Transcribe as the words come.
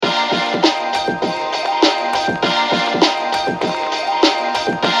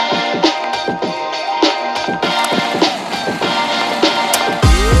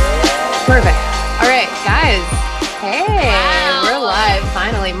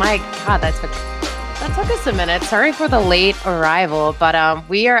My God, that took us a minute. Sorry for the late arrival, but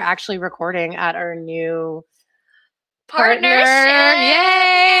we are actually recording at our new partner.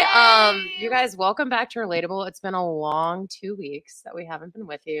 Yay! You guys, welcome back to Relatable. It's been a long 2 weeks that we haven't been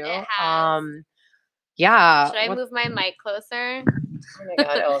with you. It has. Yeah. Should I move my mic closer? Oh my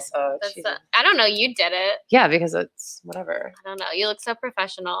God, Elsa. I don't know. You did it. Yeah, because it's whatever. I don't know. You look so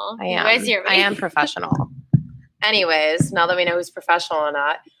professional. I am. You guys hear me? I am professional. Anyways, now that we know who's professional or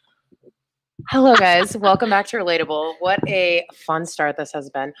not. Hello, guys. Welcome back to Relatable. What a fun start this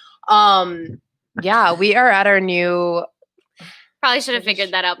has been. Yeah, we are at our new. Probably should have figured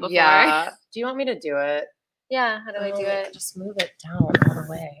that out before. Yeah. Do you want me to do it? Yeah. How do I do it? Just move it down all the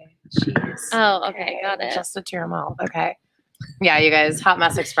way. Jeez. Oh, okay. Got it. Adjust it to your mouth. Okay. Yeah, you guys, Hot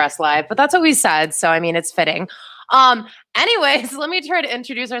Mess Express live, but that's what we said. So, I mean, it's fitting. Anyways, let me try to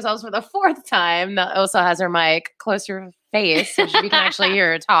introduce ourselves for the fourth time. That Elsa has her mic close to her face so we can actually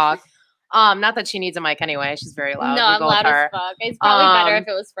hear her talk. Not that she needs a mic anyway. She's very loud. No, I'm loud as fuck. It's probably better if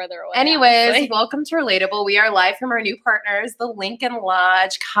it was further away. Anyways, honestly. Welcome to Relatable. We are live from our new partners, the Lincoln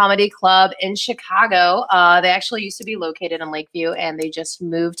Lodge Comedy Club in Chicago. They actually used to be located in Lakeview, and they just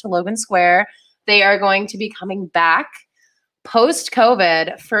moved to Logan Square. They are going to be coming back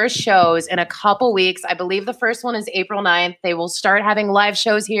post-COVID, first shows in a couple weeks. I believe the first one is April 9th. They will start having live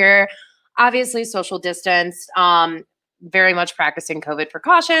shows here. Obviously, social distance, very much practicing COVID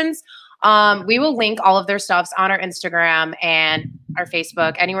precautions. We will link all of their stuffs on our Instagram and our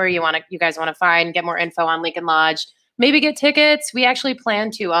Facebook, anywhere you guys want to find, get more info on Lincoln Lodge, maybe get tickets. We actually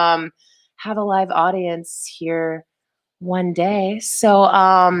plan to have a live audience here one day. So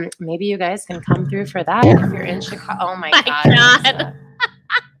maybe you guys can come through for that if you're in Chicago. Oh my God. God.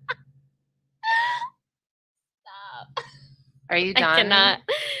 Stop. Are you done? I cannot.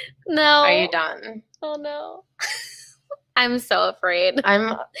 No. Are you done? Oh no. I'm so afraid. Did Did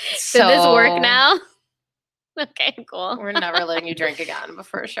this work now? Okay, cool. We're never letting you drink again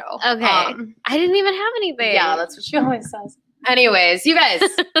before a show. Okay. I didn't even have anything. Yeah, that's what she always says. Anyways, you guys.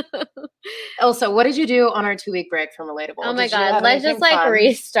 Elsa, what did you do on our 2-week break from Relatable? Oh my God. Let's just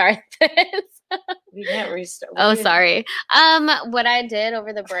restart this. We can't restart. Oh, sorry. What I did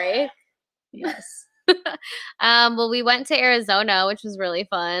over the break. Yes. Well, we went to Arizona, which was really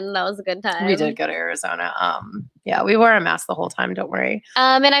fun. That was a good time. We did go to Arizona. Yeah, we wore a mask the whole time. Don't worry.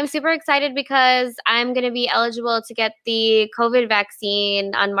 And I'm super excited because I'm going to be eligible to get the COVID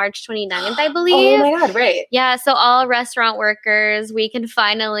vaccine on March 29th, I believe. Oh my God, right. Yeah, so all restaurant workers, we can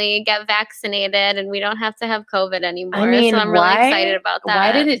finally get vaccinated and we don't have to have COVID anymore. I mean, so I'm really excited about that.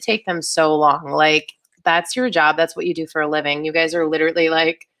 Why did it take them so long? Like, that's your job. That's what you do for a living. You guys are literally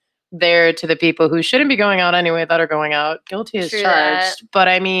like there to the people who shouldn't be going out anyway that are going out. Guilty as charged. That. But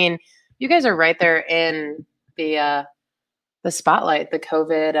I mean, you guys are right there in the spotlight, the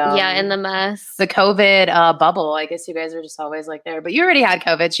COVID. In the mess. The COVID bubble. I guess you guys are just always like there. But you already had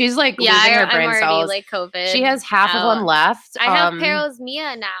COVID. She's like losing her brain I'm cells. already like COVID. She has half of one left. I have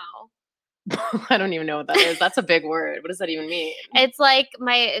parosmia now. I don't even know what that is. That's a big word. What does that even mean? It's like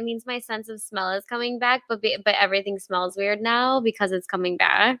it means my sense of smell is coming back, but everything smells weird now because it's coming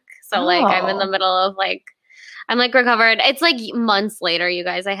back. So like I'm in the middle of I'm like recovered. It's like months later, you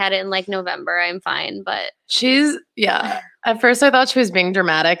guys. I had it in like November. I'm fine, but at first I thought she was being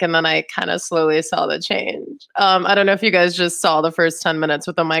dramatic, and then I kind of slowly saw the change. I don't know if you guys just saw the first 10 minutes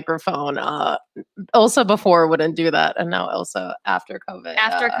with the microphone. Elsa before wouldn't do that, and now Elsa after COVID.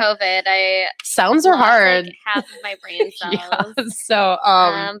 After COVID, sounds are hard. Like half of my brain cells. Yeah, so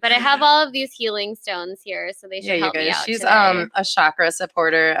but I have all of these healing stones here, so they should help me out. She's today. a chakra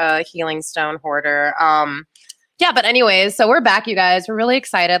supporter, a healing stone hoarder. Yeah, but anyways, so we're back, you guys. We're really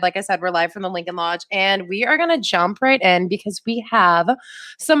excited. Like I said, we're live from the Lincoln Lodge, and we are going to jump right in because we have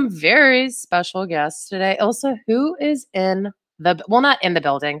some very special guests today. Elsa, who is not in the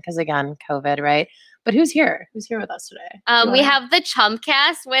building because, again, COVID, right? But who's here? Who's here with us today? We have the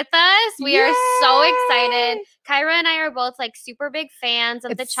Chumpcast with us. We are so excited. Kyra and I are both like super big fans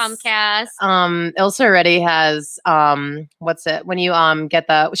of the Chumpcast. Elsa already has what's it when you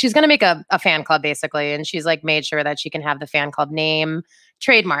she's gonna make a fan club basically, and she's like made sure that she can have the fan club name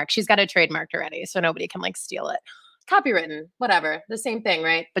trademark. She's got it trademarked already, so nobody can like steal it. Copywritten, whatever, the same thing,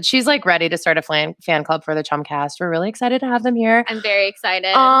 right? But she's like ready to start a fan club for the Chumpcast. We're really excited to have them here. I'm very excited.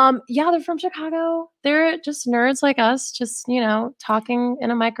 Yeah, they're from Chicago. They're just nerds like us, just talking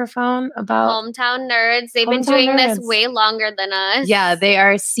in a microphone about hometown nerds. They've been doing this way longer than us. Yeah, they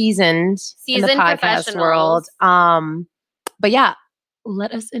are seasoned in the podcast world. But yeah,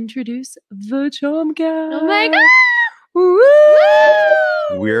 let us introduce the Chumpcast. Oh my God.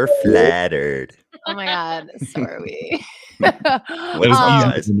 Woo! We're flattered. Oh my God, so are we.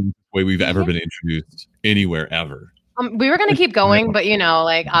 That is the way we've ever been introduced anywhere ever. We were gonna keep going, but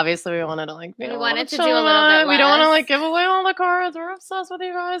like obviously we wanted to we wanted to do a little bit. We don't want to give away all the cards. We're obsessed with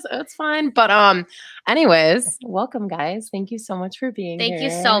you guys. It's fine. But anyways, welcome guys. Thank you so much for being here. Thank you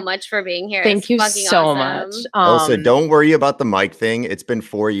so much for being here. Thank you so much. Elsa, don't worry about the mic thing. It's been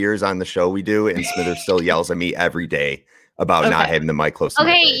 4 years on the show we do, and Smithers still yells at me every day about not having the mic close to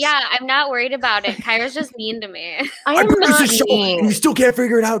my face. Yeah, I'm not worried about it. Kyra's just mean to me. I produced a show. You still can't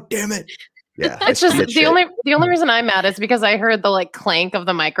figure it out. Damn it. Yeah, it's just the only reason I'm mad is because I heard the clank of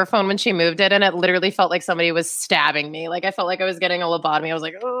the microphone when she moved it, and it literally felt like somebody was stabbing me. Like I felt like I was getting a lobotomy. I was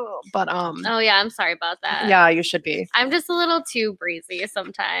like, oh, but oh yeah, I'm sorry about that. Yeah, you should be. I'm just a little too breezy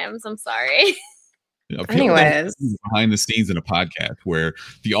sometimes. I'm sorry. Anyways, behind the scenes in a podcast where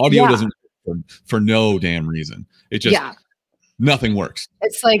the audio doesn't work for no damn reason. It just nothing works.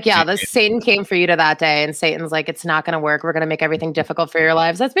 It's like, Satan came for you to that day, and Satan's like, it's not going to work. We're going to make everything difficult for your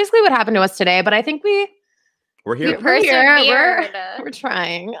lives. That's basically what happened to us today. But I think we're here. We're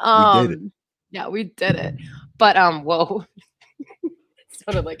trying. We did it. Yeah, we did it. But whoa.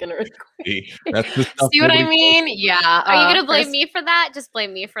 Sounded like an earthquake. That's the stuff. See what I mean? Yeah. Are you gonna blame me for that? Just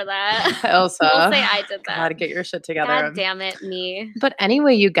blame me for that. Elsa, we'll say I did that. Gotta get your shit together. God damn it, me. But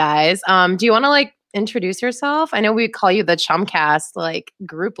anyway, you guys, do you want to introduce yourself? I know we call you the Chumcast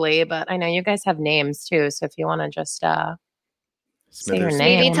grouply, but I know you guys have names too. So if you want to just say your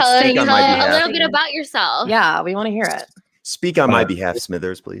name, maybe tell us a little bit about yourself. Yeah, we want to hear it. Speak on my behalf,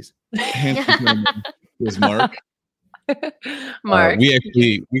 Smithers, please. Is Mark. Mark.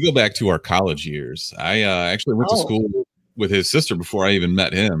 We go back to our college years. I actually went to school with his sister before I even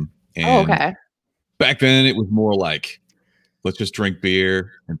met him. And okay. Back then it was more like, let's just drink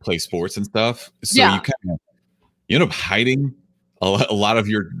beer and play sports and stuff. So you end up hiding a lot of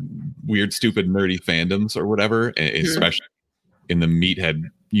your weird, stupid, nerdy fandoms or whatever, especially in the meathead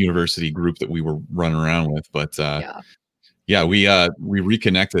university group that we were running around with. But we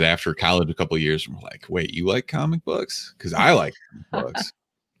reconnected after college a couple of years, and we're like, wait, you like comic books? Because I like comic books.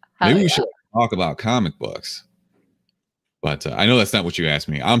 Maybe we should talk about comic books. But I know that's not what you asked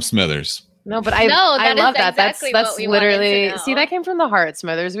me. I'm Smithers. No, but I love that. Exactly that's literally, see, that came from the heart,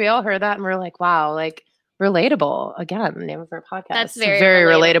 Smithers. We all heard that and we're like, wow, relatable. Again, the name of our podcast. That's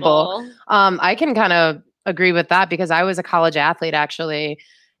very relatable. I can kind of agree with that because I was a college athlete actually.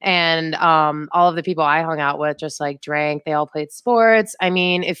 And all of the people I hung out with just drank. They all played sports. I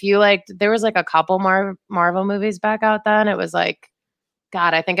mean, if you there was a couple Marvel movies back out then. It was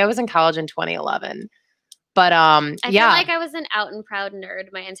God, I think I was in college in 2011. But I feel like I was an out and proud nerd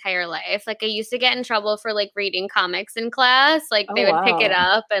my entire life. I used to get in trouble for reading comics in class. They would pick it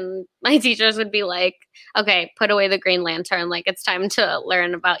up and my teachers would be like, okay, put away the Green Lantern. It's time to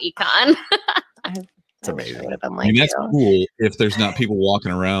learn about econ. It's amazing. That's cool if there's not people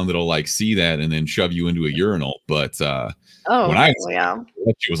walking around that'll see that and then shove you into a urinal. But when I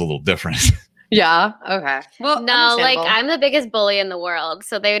it was a little different. Yeah. Okay. Well, no, I'm the biggest bully in the world,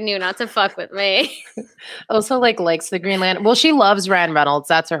 so they knew not to fuck with me. Also, likes the Green Lantern. Well, she loves Ryan Reynolds.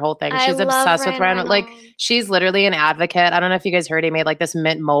 That's her whole thing. She's obsessed with Ryan Reynolds. She's literally an advocate. I don't know if you guys heard he made this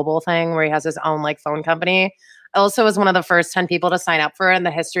Mint Mobile thing where he has his own phone company. Elsa was one of the first 10 people to sign up for it in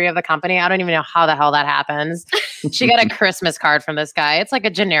the history of the company. I don't even know how the hell that happens. She got a Christmas card from this guy. It's a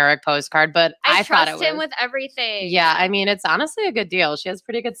generic postcard, but I thought it was. I trust him with everything. Yeah, I mean, it's honestly a good deal. She has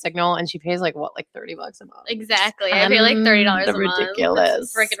pretty good signal, and she pays $30 a month. Exactly. I pay $30 a month.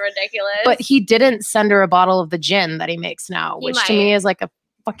 Ridiculous. Freaking ridiculous. But he didn't send her a bottle of the gin that he makes now, which to me is a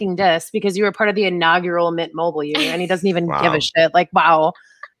fucking diss because you were part of the inaugural Mint Mobile year, and he doesn't even give a shit. Wow.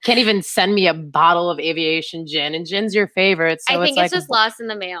 Can't even send me a bottle of aviation gin, and gin's your favorite. So I think it's just lost in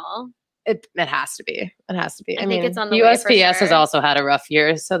the mail. It has to be. It has to be. I mean, it's on the USPS has also had a rough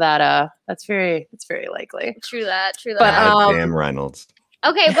year, so it's very likely. True that. But damn Reynolds.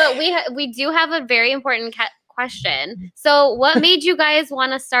 Okay, but we do have a very important question. So, what made you guys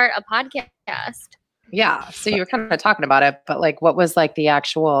want to start a podcast? Yeah, so you were kind of talking about it, but what was the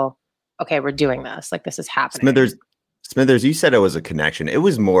actual? Okay, we're doing this. This is happening. Smithers, you said it was a connection. It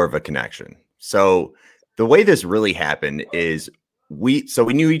was more of a connection. So the way this really happened is we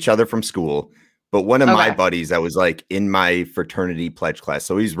knew each other from school, but one of my buddies that was in my fraternity pledge class,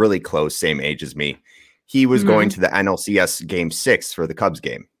 so he's really close, same age as me. He was going to the NLCS Game 6 for the Cubs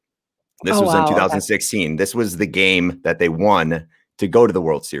game. This was in 2016. Okay. This was the game that they won to go to the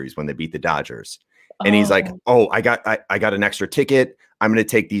World Series when they beat the Dodgers. And he's like, "Oh, I got an extra ticket. I'm going to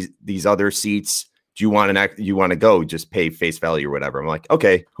take these other seats. Do you want to go? Just pay face value or whatever." I'm like,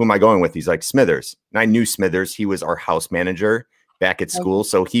 "Okay, who am I going with?" He's like, "Smithers." And I knew Smithers. He was our house manager back at school.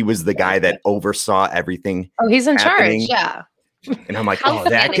 So he was the guy that oversaw everything. Oh, he's in happening. charge. Yeah. And I'm like, oh,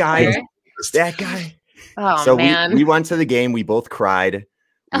 that guy. Oh, so man. we went to the game. We both cried.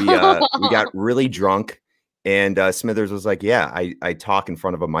 We got really drunk. And Smithers was like, yeah, I talk in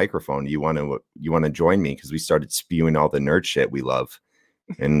front of a microphone. You want to join me? Because we started spewing all the nerd shit we love.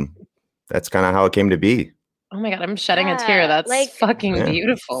 And that's kind of how it came to be. Oh my God, I'm shedding a tear. That's fucking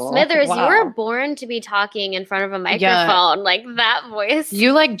beautiful. Smithers, you were born to be talking in front of a microphone. Like that voice.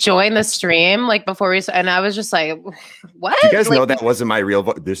 You like joined the stream like before we and I was just like, what? You guys know that wasn't my real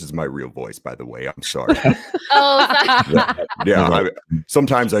voice. This is my real voice, by the way. I'm sorry. Sorry.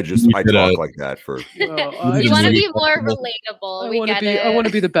 Sometimes I talk like that for. You want to be more relatable. I want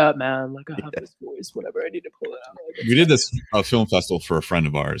to be the Batman. Like I have this voice whenever I need to pull it out. We did this film festival for a friend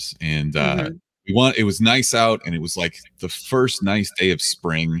of ours, and it was nice out, and it was like the first nice day of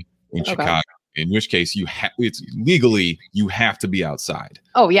spring in Chicago. In which case, it's legally you have to be outside.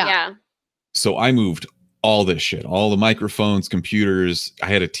 Oh yeah. So I moved all this shit, all the microphones, computers. I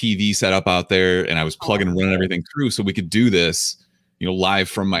had a TV set up out there, and I was plugging and running everything through so we could do this, live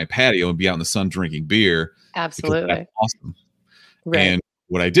from my patio and be out in the sun drinking beer. Absolutely, that's awesome. Right. And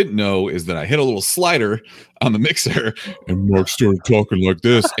what I didn't know is that I hit a little slider on the mixer, and Mark started talking like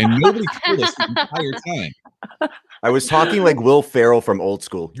this, and nobody told us the entire time. I was talking like Will Ferrell from Old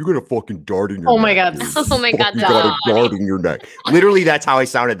School. You're gonna fucking dart in your neck. Oh my god! You got a dart in your neck. Literally, that's how I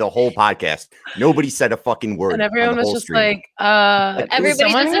sounded the whole podcast. Nobody said a fucking word. And everyone was just stream.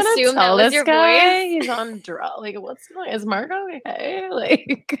 everybody just assumed that was your voice. He's on drugs. Like, what's going on? Is Mark okay?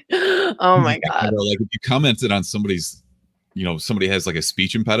 Like, oh my god! Like if you commented on somebody's, somebody has like a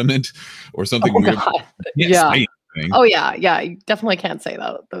speech impediment or something weird. Oh yeah, you definitely can't say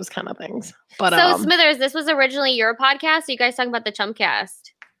those kind of things. But so Smithers, this was originally your podcast. Are you guys talking about the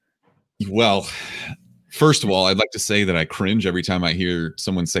Chumpcast? Well, first of all, I'd like to say that I cringe every time I hear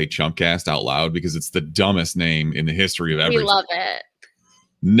someone say Chumpcast out loud because it's the dumbest name in the history of everything. We love it.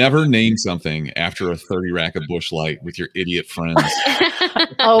 Never name something after a 30 rack of Busch Light with your idiot friends.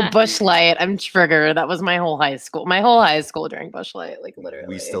 Oh, Busch Light. I'm triggered. That was my whole high school. My whole high school drank Busch Light, like literally.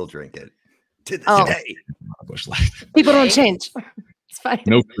 We still drink it to this day. Busch Light. People don't change. It's fine.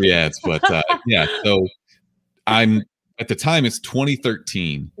 No free ads, but yeah. So I'm at the time it's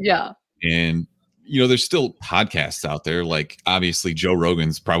 2013. Yeah. And there's still podcasts out there. Like obviously Joe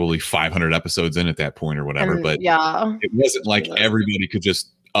Rogan's probably 500 episodes in at that point or whatever. But it wasn't like everybody could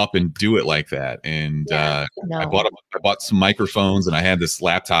just up and do it like that. And I bought some microphones, and I had this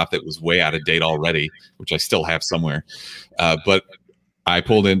laptop that was way out of date already, which I still have somewhere. But I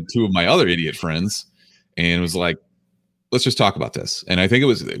pulled in two of my other idiot friends and was like, let's just talk about this. And I think it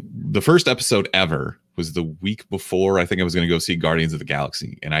was the first episode ever was the week before I think I was going to go see Guardians of the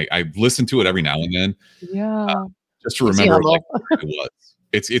Galaxy. And I listened to it every now and then. Yeah. Just to remember like what it was.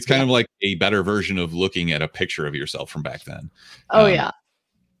 It's kind of like a better version of looking at a picture of yourself from back then. Oh yeah.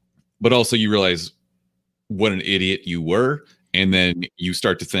 But also you realize what an idiot you were. And then you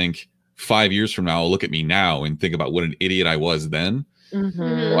start to think 5 years from now, I'll look at me now and think about what an idiot I was then. Mm-hmm.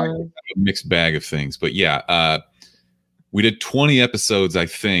 Like a mixed bag of things. But yeah, we did 20 episodes, I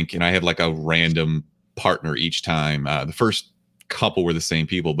think, and I had like a random partner each time. The first couple were the same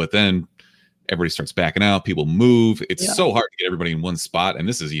people, but then everybody starts backing out. People move. It's so hard to get everybody in one spot. And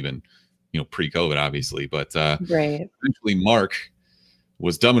this is even, pre-COVID, obviously. But eventually Mark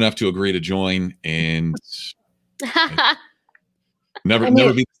was dumb enough to agree to join, and never be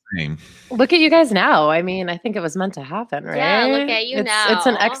the same. Look at you guys now. I mean, I think it was meant to happen, right? Yeah, look at you now. It's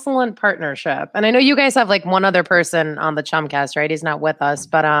an excellent partnership. And I know you guys have like one other person on the Chumpcast, right? He's not with us,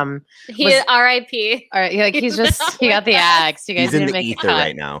 but he's R.I.P. All right, like he got the axe. You guys he's in didn't the make ether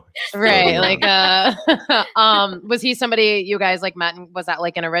right now. Right. Like was he somebody you guys like met? Was that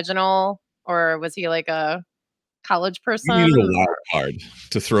like an original, or was he like a college person? You needed a wild card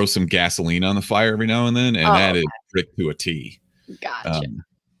to throw some gasoline on the fire every now and then, and that is Rick to a T. Gotcha.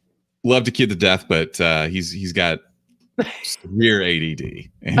 Love the kid to death, but he's got severe ADD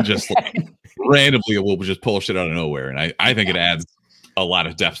and just like, randomly will just pull shit out of nowhere. And I think it adds a lot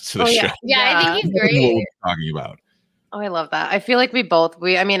of depth to the show. Yeah, I think he's great. What we're talking about. Oh, I love that. I feel like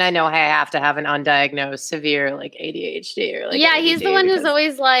I mean, I know I have to have an undiagnosed severe like ADHD or like. Yeah, ADD he's the one who's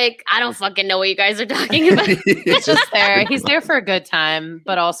always like, I don't fucking know what you guys are talking about. He's just there. He's there for a good time,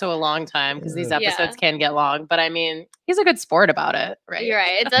 but also a long time because these episodes can get long. But I mean, he's a good sport about it, right? You're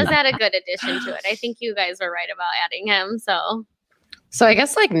right. It does add a good addition to it. I think you guys were right about adding him. So I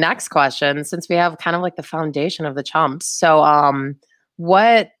guess like next question, since we have kind of like the foundation of the Chumps. So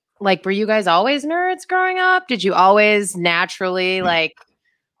what? Like, were you guys always nerds growing up? Did you always naturally like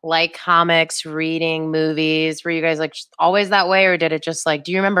like comics, reading, movies? Were you guys like always that way, or did it just like?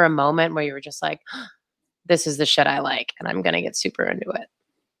 Do you remember a moment where you were just like, "This is the shit I like, and I'm gonna get super into it"?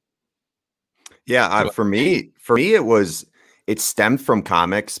 Yeah, for me, it stemmed from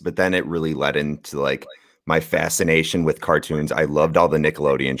comics, but then it really led into like my fascination with cartoons. I loved all the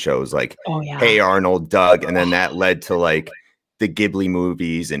Nickelodeon shows like Hey Arnold, Doug, and then that led to like the Ghibli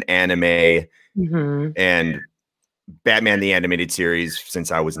movies and anime and Batman the Animated Series.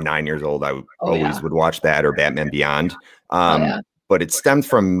 Since I was 9 years old, I always would watch that or Batman Beyond. But it stemmed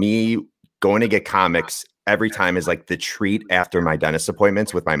from me going to get comics every time as like the treat after my dentist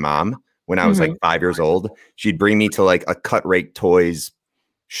appointments with my mom. When I was like 5 years old, she'd bring me to like a cut rate toys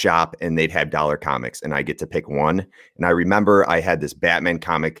shop and they'd have dollar comics and I get to pick one. And I remember I had this Batman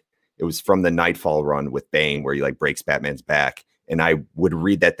comic. It was from the Nightfall run with Bane where he like breaks Batman's back. And I would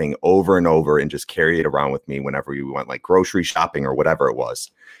read that thing over and over and just carry it around with me whenever we went like grocery shopping or whatever it was.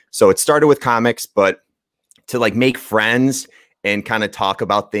 So it started with comics, but to like make friends and kind of talk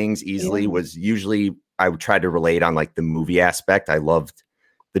about things easily was usually I would try to relate on like the movie aspect. I loved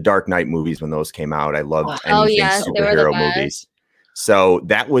the Dark Knight movies when those came out. I loved anything superhero movies. So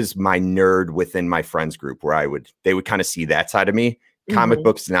that was my nerd within my friends group where they would kind of see that side of me. Comic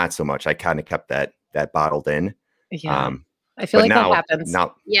books, not so much. I kind of kept that bottled in. Yeah. I feel like now, that happens.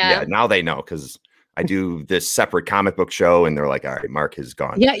 Now they know because I do this separate comic book show and they're like, all right, Mark has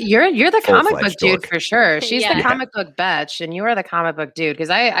gone. Yeah, you're the comic book dude for sure. She's the comic book bitch and you are the comic book dude. Because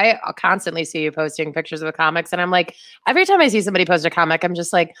I constantly see you posting pictures of the comics and I'm like, every time I see somebody post a comic, I'm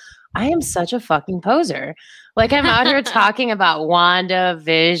just like, I am such a fucking poser. Like I'm out here talking about Wanda,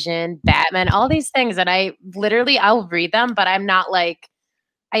 Vision, Batman, all these things. And I'll read them, but I'm not like,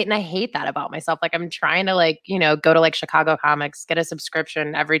 and I hate that about myself. Like I'm trying to like, go to like Chicago Comics, get a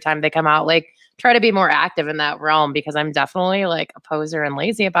subscription every time they come out, like try to be more active in that realm because I'm definitely like a poser and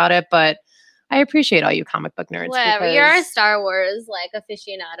lazy about it. But I appreciate all you comic book nerds. Whatever. You're a Star Wars like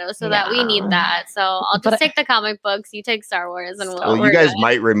aficionado, so that we need that. So I'll just take the comic books, you take Star Wars, and you guys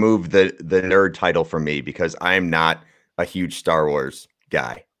might remove the nerd title from me because I'm not a huge Star Wars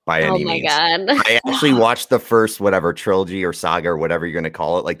guy. By any means. God. I actually watched the first trilogy or saga or whatever you're going to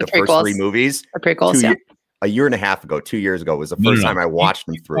call it, like the first three movies. The prequels, a year and a half ago, 2 years ago was the first time I watched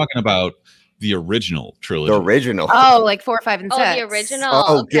them through. Talking about the original trilogy. The original. Oh, like 4, 5, and 6. Oh, the original.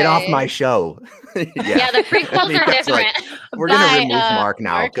 Oh, get off my show. The prequels are different. Like, we're going to remove Mark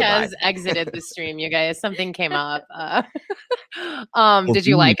now. Mark has exited the stream, you guys. Something came up. Did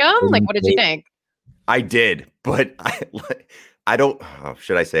you like them? Like, what did you think? I did, but I don't.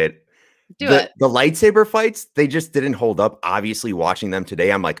 Should I say it? The lightsaber fights, they just didn't hold up. Obviously, watching them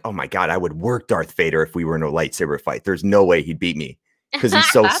today, I'm like, oh my God, I would work Darth Vader if we were in a lightsaber fight. There's no way he'd beat me because he's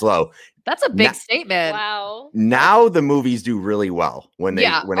so slow. That's a big statement. Wow. Now the movies do really well when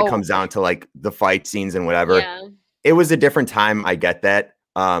it comes down to like the fight scenes and whatever. Yeah. It was a different time. I get that.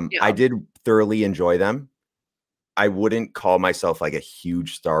 I did thoroughly enjoy them. I wouldn't call myself like a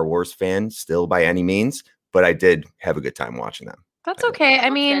huge Star Wars fan still by any means, but I did have a good time watching them. That's okay. I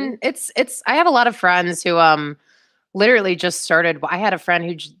mean, it's I have a lot of friends who literally just started. I had a friend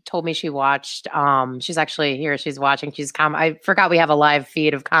who told me she watched she's actually here, she's watching. I forgot we have a live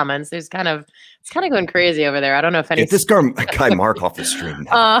feed of comments. It's kind of going crazy over there. I don't know if any Get this guy Mark off the stream.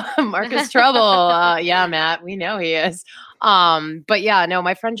 Mark is trouble. Yeah, Matt, we know he is. But yeah, no,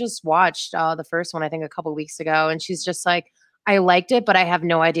 my friend just watched the first one I think a couple weeks ago and she's just like, I liked it, but I have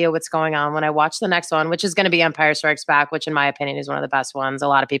no idea what's going on when I watch the next one, which is going to be Empire Strikes Back, which in my opinion is one of the best ones. A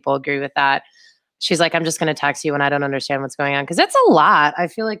lot of people agree with that. She's like, I'm just going to text you when I don't understand what's going on. Cause it's a lot. I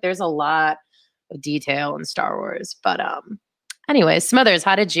feel like there's a lot of detail in Star Wars, but anyways, Smithers,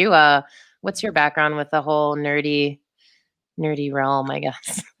 how did you, what's your background with the whole nerdy realm, I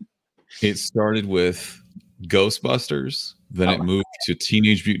guess? It started with Ghostbusters. Then it moved to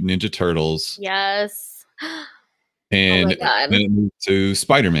Teenage Mutant Ninja Turtles. Yes. And then it moved to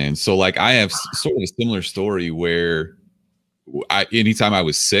Spider-Man. So like I have sort of a similar story where anytime I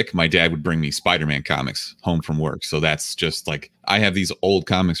was sick, my dad would bring me Spider-Man comics home from work. So that's just like, I have these old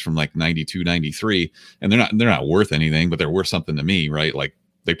comics from like 92, 93, and they're not worth anything, but they're worth something to me, right? Like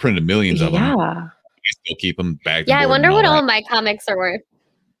they printed millions of them. I still keep them bagged. Yeah, I wonder what all my comics are worth.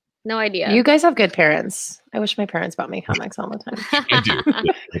 No idea. You guys have good parents. I wish my parents bought me comics all the time. I do.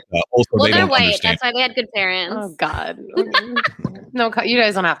 Also, well, they're white. That's why they had good parents. Oh, God. No, you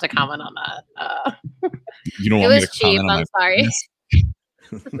guys don't have to comment on that. You don't want me to cheap. I'm sorry.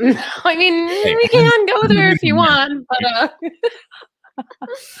 I mean, we can go there if you want, but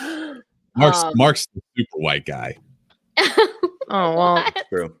Mark's the super white guy. Oh well,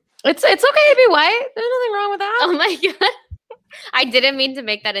 true. It's okay to be white. There's nothing wrong with that. Oh my God. I didn't mean to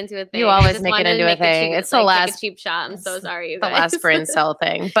make that into a thing. You always make it into a thing. It's the last cheap shot. I'm so sorry, you the guys. last brain cell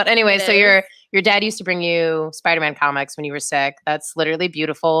thing. But anyway, so your dad used to bring you Spider-Man comics when you were sick. That's literally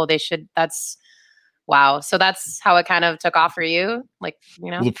beautiful. That's wow. So that's how it kind of took off for you, like,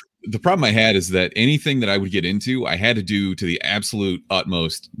 you know. Well, the problem I had is that anything that I would get into, I had to do to the absolute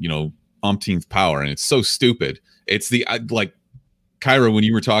utmost, you know, umpteenth power, and it's so stupid. It's like Kyra, when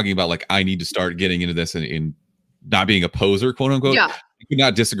you were talking about like I need to start getting into this and not being a poser, quote unquote. Yeah. I could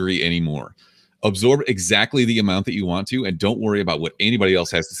not disagree anymore. Absorb exactly the amount that you want to, and don't worry about what anybody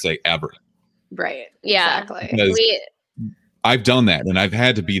else has to say ever. Right. Yeah. Exactly. Because I've done that, and I've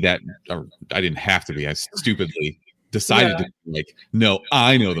had to be that. Or I didn't have to be. I stupidly decided to be like, no,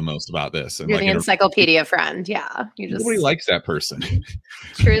 I know the most about this. And you're like, the encyclopedia friend. Yeah. Nobody likes that person.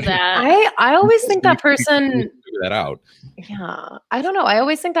 True that. I always think that person figure that out. Yeah. I don't know. I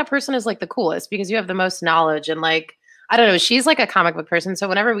always think that person is like the coolest because you have the most knowledge, and like, I don't know, she's like a comic book person. So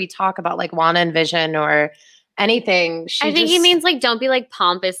whenever we talk about like Wanda and Vision or anything, I think he means like, don't be like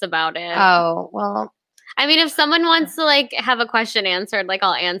pompous about it. Oh, well. I mean, if someone wants to like have a question answered, like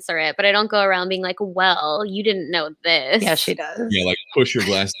I'll answer it, but I don't go around being like, well, you didn't know this. Yeah, she does. Yeah, like push your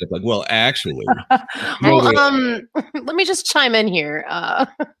glasses up, like, well, actually. Well, let me just chime in here.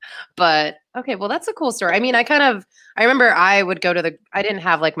 But okay, well, that's a cool story. I mean, I remember I would go to I didn't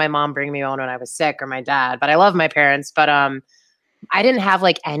have like my mom bring me on when I was sick or my dad, but I love my parents. But I didn't have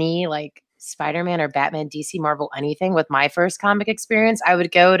like any like Spider-Man or Batman, DC, Marvel, anything with my first comic experience. I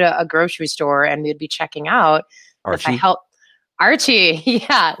would go to a grocery store and we'd be checking out. Archie. Archie.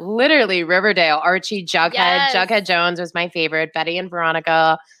 Yeah, literally Riverdale. Archie, Jughead. Yes. Jughead Jones was my favorite. Betty and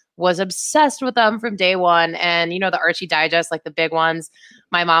Veronica, was obsessed with them from day one. And you know, the Archie Digest, like the big ones,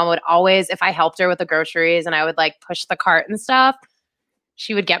 my mom would always, if I helped her with the groceries and I would like push the cart and stuff,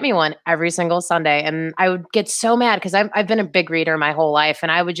 she would get me one every single Sunday. And I would get so mad because I've been a big reader my whole life,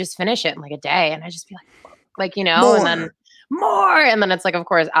 and I would just finish it in like a day. And I'd just be like, you know, more. And then more. And then it's like, of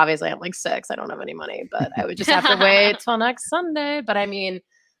course, obviously I'm like 6. I don't have any money, but I would just have to wait till next Sunday. But I mean,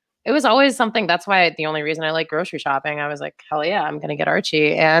 it was always something. That's why the only reason I like grocery shopping, I was like, hell yeah, I'm going to get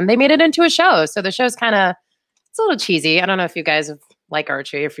Archie. And they made it into a show. So the show's kind of, it's a little cheesy. I don't know if you guys have like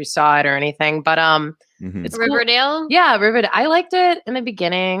Archie, if you saw it or anything, but it's Riverdale. Cool. Yeah, Riverdale. I liked it in the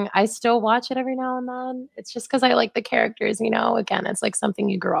beginning. I still watch it every now and then. It's just because I like the characters, you know. Again, it's like something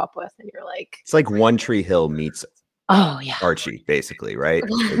you grew up with, and you're like, it's like One Tree Hill meets Archie, basically, right?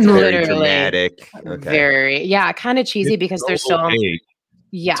 It's very dramatic. Okay. Very, yeah, kind of cheesy because there's so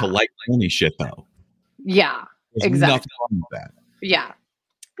to like funny shit though. Yeah, there's exactly. Nothing wrong with that. Yeah.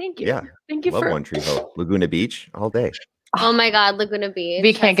 Thank you. Yeah. Thank you Love One Tree Hill. Laguna Beach all day. Oh my God, Laguna Beach.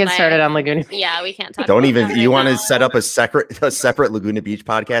 We can't get started on Laguna Beach. Yeah, we can't talk. Don't even. That you right want to now. set up a separate Laguna Beach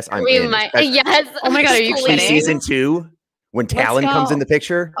podcast? We might. Yes. Oh my God, are you kidding? Season 2. When Talon comes in the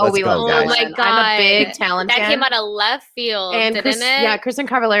picture, let's go, guys. Oh my God, I'm a big Talon fan. That came out of left field, and didn't it? Yeah, Kristen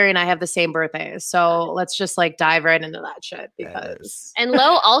Cavallari and I have the same birthday, so let's just like dive right into that shit because. And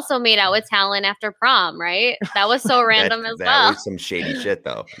Lo also made out with Talon after prom, right? That was so random as well. That was some shady shit,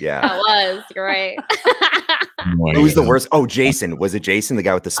 though. Yeah, that was. You're right. Who was the worst? Oh, Jason. Was it Jason, the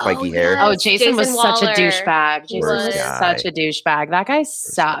guy with the spiky hair? Oh, Jason was Waller. such a douchebag. Jason was guy. such a douchebag. That guy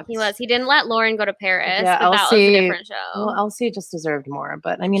sucked. He was. He didn't let Lauren go to Paris. Yeah, but that was a different show. Well, Elsie just deserved more,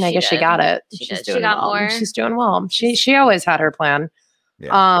 but I mean, I guess she got it. She's doing well. More. She's doing well. She always had her plan.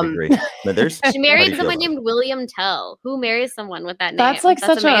 Yeah, I agree. No, she married someone named William Tell. Who marries someone with that name? That's like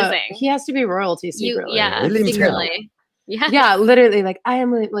That's such amazing. He has to be royalty secretly. William secretly. Yeah. Yeah, literally. Like I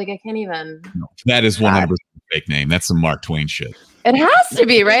am. Like I can't even. No, that is 100% fake name. That's some Mark Twain shit. It has to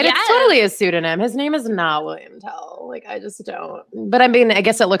be, right? Yes. It's totally a pseudonym. His name is not William Tell. Like I just don't. But I mean, I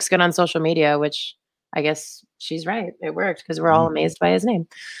guess it looks good on social media, which I guess she's right. It worked because we're all amazed by his name.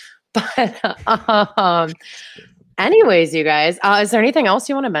 But anyways, you guys, is there anything else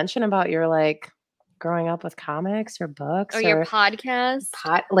you want to mention about your like growing up with comics or books or your podcast?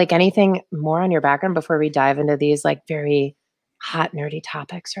 Like anything more on your background before we dive into these like very hot nerdy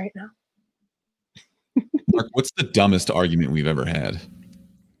topics right now? Mark, what's the dumbest argument we've ever had?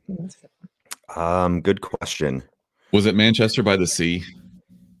 Good question. Was it Manchester by the Sea?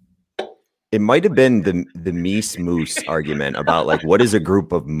 It might have been the Meese Moose argument about like what is a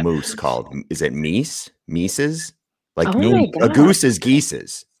group of moose called? Is it meese? Meeses? Like a goose is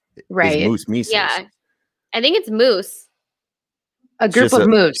geeses. Right. Is moose meeses. Yeah. I think it's moose. A group of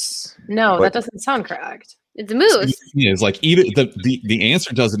moose. No, that doesn't sound correct. It's moose. Yeah, it's like even the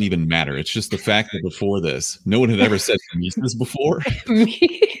answer doesn't even matter. It's just the fact that before this, no one had ever said meeses before.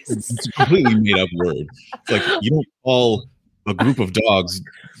 It's a completely made up word. It's like you don't call a group of dogs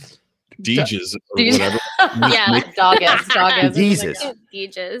Deeges or Deej. whatever. Yeah. Doggers. Jesus.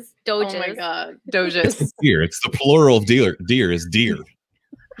 Deeges. Oh Doges. my god. It's Doges. deer. It's the plural of deer. Deer is deer.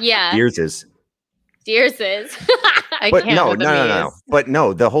 Yeah. Yours is. Deers is. I But can't no, with the no. me's. But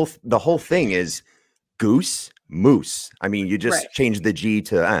no, the whole thing is goose, moose. I mean, you just Right. change the G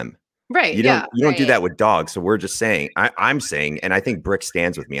to M. Right. You Yeah. don't do Right. that with dogs. So we're just saying, I'm saying, and I think Brick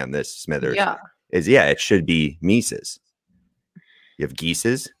stands with me on this, Smithers, Yeah. it should be Mises. You have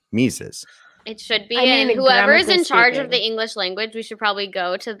geeses, Mises. It should be. I mean, And whoever is in grammatically charge of speaking. the English language, we should probably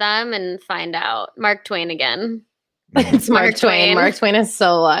go to them and find out. Mark Twain again. It's Mark Mark Twain. Twain. Mark Twain is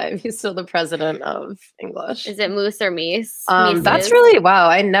still alive. He's still the president of English. Is it moose or meese? That's Mises? really wow.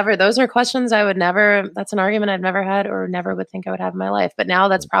 Those are questions I would never, that's an argument I've never had or never would think I would have in my life. But now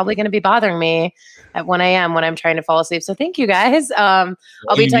that's probably going to be bothering me at 1 a.m. when I'm trying to fall asleep. So thank you guys. I'll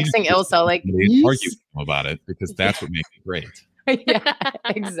be texting Ilsa like, argue about it because that's what makes it great. yeah,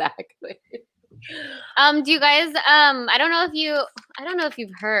 exactly. Do you guys I don't know if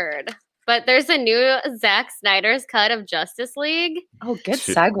you've heard, but there's a new Zack Snyder's cut of Justice League. Oh, good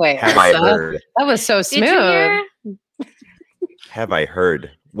segue. Have I Ilsa. heard? That was so Did smooth. you hear? Have I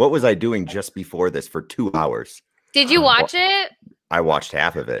heard? What was I doing just before this for 2 hours? Did you watch it? I watched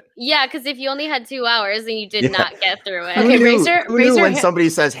half of it. Yeah, because if you only had 2 hours and you did Yeah. not get through it. Okay, Who raise knew- your- who raise knew your when hand- somebody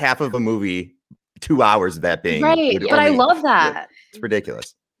says half of a movie, 2 hours of that being Right. would But I only- love that. Yeah, it's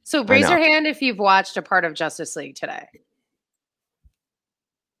ridiculous. So raise know. your hand if you've watched a part of Justice League today.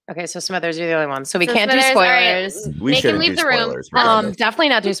 Okay, so Smithers, you're the only one. So we So can't do Smithers, all right. spoilers. We Make him shouldn't leave do the room. spoilers. regardless. Definitely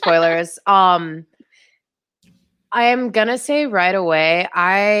not do spoilers. I am gonna say right away,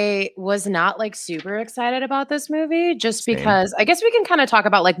 I was not like super excited about this movie just Same. because I guess we can kind of talk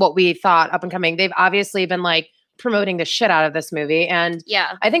about like what we thought up and coming. They've obviously been like promoting the shit out of this movie. And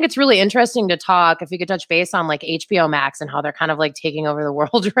Yeah. I think it's really interesting to talk if we could touch base on like HBO Max and how they're kind of like taking over the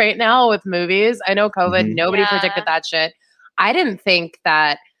world right now with movies. I know COVID, Mhm. nobody Yeah. predicted that shit. I didn't think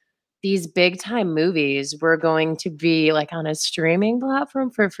that these big time movies were going to be like on a streaming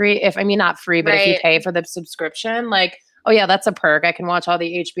platform for free. Not free, but if you Right. pay for the subscription, like, oh yeah, that's a perk. I can watch all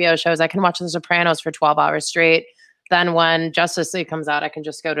the HBO shows. I can watch The Sopranos for 12 hours straight. Then when Justice League comes out, I can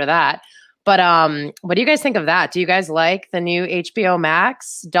just go to that. But what do you guys think of that? Do you guys like the new HBO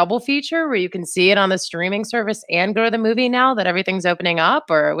Max double feature where you can see it on the streaming service and go to the movie now that everything's opening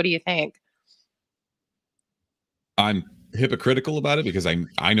up? Or what do you think? I'm hypocritical about it because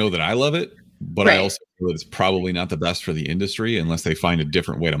I know that I love it, but I Right. also know that it's probably not the best for the industry unless they find a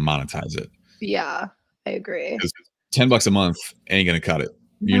different way to monetize it. Yeah, I agree. Because $10 a month ain't gonna cut it.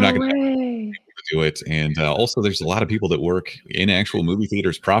 You're not gonna way. do it. And also, there's a lot of people that work in actual movie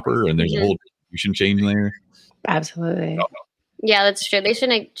theaters proper, and there's a Mhm. whole distribution chain there. Absolutely. Yeah, that's true. They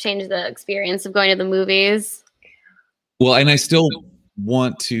shouldn't change the experience of going to the movies. Well, and I still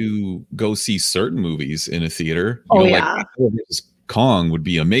want to go see certain movies in a theater. Oh, like yeah. Godzilla vs. Kong would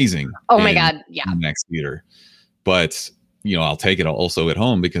be amazing. Oh my in God. Yeah. IMAX theater. But I'll take it also at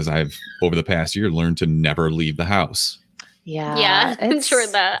home because I've over the past year learned to never leave the house. Yeah. Yeah, I'm it's- sure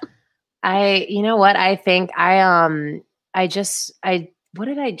that. you know what? I think what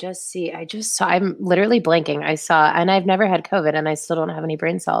did I just see? I'm literally blanking. And I've never had COVID and I still don't have any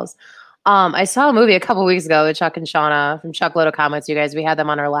brain cells. I saw a movie a couple weeks ago with Chuck and Shauna from Chuck Loto Comics. You guys, we had them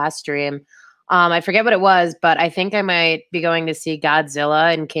on our last stream. I forget what it was, but I think I might be going to see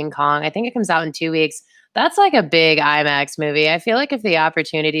Godzilla and King Kong. I think it comes out in 2 weeks. That's like a big IMAX movie. I feel like if the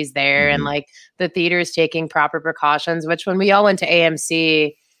opportunity's there and like the theater's taking proper precautions, which when we all went to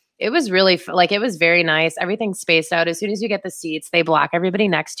AMC, it was really it was very nice. Everything's spaced out. As soon as you get the seats, they block everybody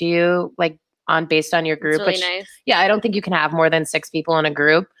next to you, like based on your group. It's really which, nice. yeah, I don't think you can have more than 6 people in a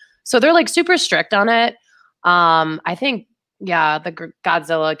group. So they're like super strict on it. I think, yeah, the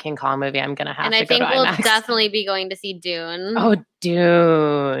Godzilla King Kong movie, I'm gonna have And to I go think to we'll IMAX. definitely be going to see Dune. Oh,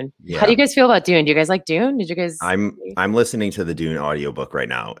 Dune. Yeah. How do you guys feel about Dune? Do you guys like Dune? Did you guys? I'm listening to the Dune audiobook right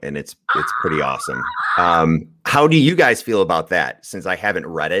now, and it's pretty awesome. How do you guys feel about that? Since I haven't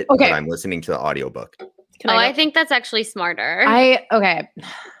read it, Okay. but I'm listening to the audiobook. Can I go? think that's actually smarter. Okay.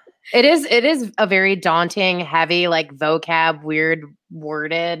 It is a very daunting, heavy, like vocab, weird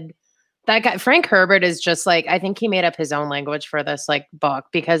worded. That guy, Frank Herbert, is just like, I think he made up his own language for this like book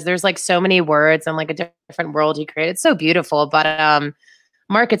because there's like so many words and like a different world he created. It's so beautiful. But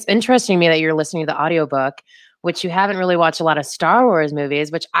Mark, it's interesting to me that you're listening to the audiobook, which you haven't really watched a lot of Star Wars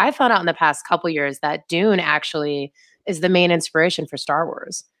movies, which I found out in the past couple years that Dune actually is the main inspiration for Star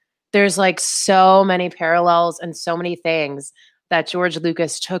Wars. There's like so many parallels and so many things that George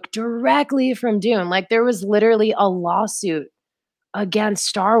Lucas took directly from Dune. Like there was literally a lawsuit against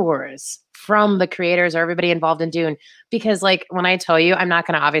Star Wars from the creators or everybody involved in Dune. Because like when I tell you, I'm not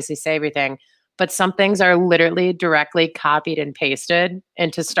going to obviously say everything, but some things are literally directly copied and pasted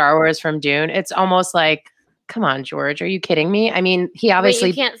into Star Wars from Dune. It's almost like, come on, George, are you kidding me? I mean, he obviously...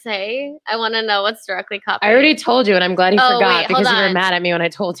 Wait, you can't say? I want to know what's directly copied. I already told you, and I'm glad he forgot because you were on. mad at me when I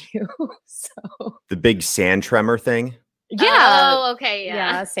told you. So the big sand tremor thing? Yeah. Oh, okay,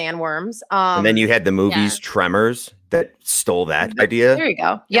 yeah. Sandworms. And then you had the movies Tremors that stole that idea. There you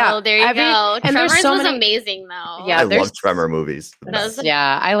go. Yeah. Oh, there you go. And Tremors was amazing, though. Yeah, I love Tremor movies.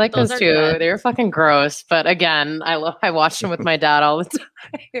 I like those too. Good. They were fucking gross. But again, I watched them with my dad all the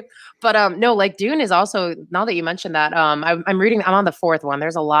time. But no, like Dune is also, now that you mentioned that, I'm on the 4th one.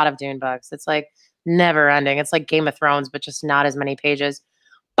 There's a lot of Dune books. It's like never ending. It's like Game of Thrones, but just not as many pages.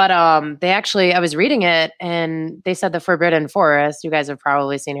 But I was reading it and they said the Forbidden Forest. You guys have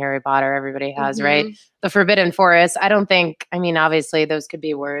probably seen Harry Potter. Everybody has, right? The Forbidden Forest. Obviously those could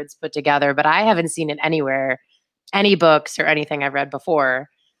be words put together, but I haven't seen it anywhere, any books or anything I've read before.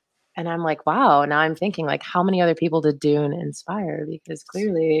 And I'm like, wow, now I'm thinking like how many other people did Dune inspire? Because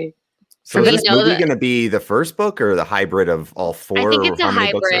clearly... So is this movie going to be the first book or the hybrid of all 4? I think it's a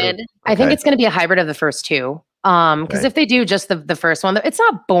hybrid. I think it's going to be a hybrid of the first 2. Because if they do just the first one, it's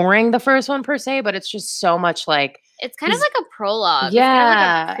not boring, the first one per se, but it's just so much like it's kind of like a prologue. Yeah. It's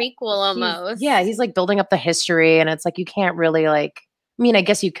kind of like a prequel almost. He's like building up the history, and it's like you can't really I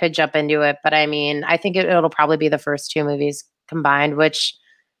guess you could jump into it, but I mean, I think it'll probably be the first 2 movies combined, which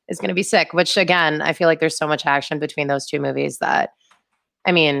is going to be sick. Which again, I feel like there's so much action between those 2 movies that,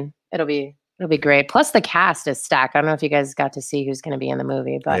 I mean, it'll be great. Plus, the cast is stacked. I don't know if you guys got to see who's going to be in the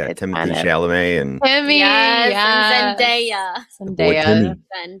movie, but it's Timothy Chalamet and Timmy, and Zendaya.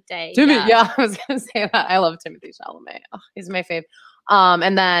 Timmy, yeah, I was going to say that. I love Timothy Chalamet. Oh, he's my fave.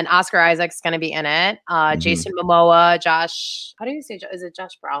 And then Oscar Isaac's going to be in it. Jason Momoa, Josh. How do you say? Is it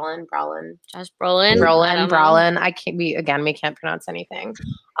Josh Brolin? Josh Brolin. Brolin. We can't pronounce anything.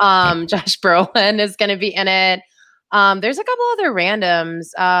 Josh Brolin is going to be in it. There's a couple other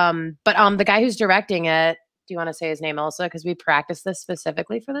randoms, but the guy who's directing it, do you want to say his name also? Because we practiced this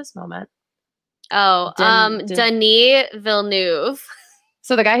specifically for this moment. Oh, Denis Villeneuve.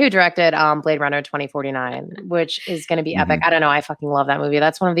 So the guy who directed Blade Runner 2049, which is going to be epic. I don't know. I fucking love that movie.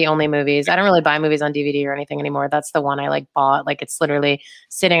 That's one of the only movies. I don't really buy movies on DVD or anything anymore. That's the one I bought. Like it's literally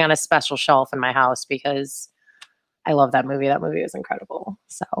sitting on a special shelf in my house because I love that movie. That movie is incredible.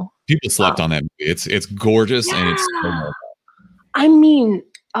 So people slept on that movie. It's gorgeous and it's so well. I mean,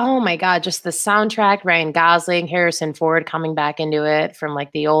 oh my God, just the soundtrack, Ryan Gosling, Harrison Ford coming back into it from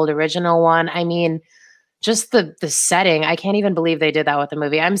the old original one. I mean, just the setting. I can't even believe they did that with the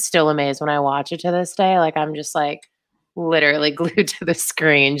movie. I'm still amazed when I watch it to this day. I'm just literally glued to the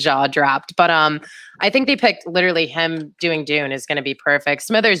screen, jaw dropped. But I think they picked literally him doing Dune is going to be perfect.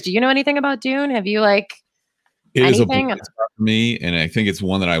 Smithers, do you know anything about Dune? Have you It is a blind spot for me, and I think it's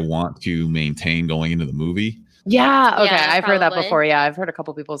one that I want to maintain going into the movie. Yeah, okay. I've heard that before. Yeah, I've heard a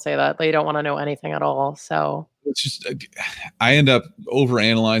couple people say that they don't want to know anything at all. So it's just, I end up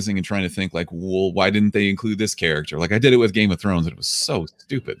overanalyzing and trying to think well, why didn't they include this character? I did it with Game of Thrones, and it was so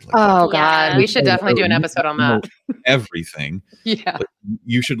stupid. God, we should definitely do an episode on that. Everything. Yeah,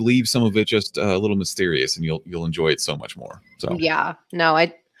 you should leave some of it just a little mysterious, and you'll enjoy it so much more. So yeah, no,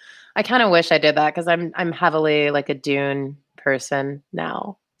 I kind of wish I did that because I'm heavily a Dune person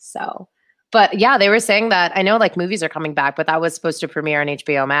now. So, but yeah, they were saying that I know movies are coming back, but that was supposed to premiere on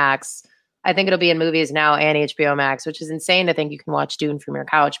HBO Max. I think it'll be in movies now and HBO Max, which is insane to think you can watch Dune from your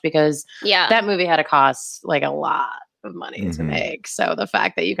couch because that movie had to cost a lot of money to make. So the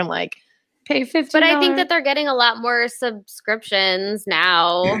fact that you can pay $50. But I think that they're getting a lot more subscriptions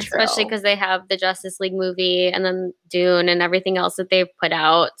now, especially because they have the Justice League movie and then Dune and everything else that they've put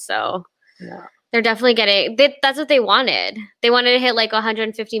out. So they're definitely getting, that's what they wanted. They wanted to hit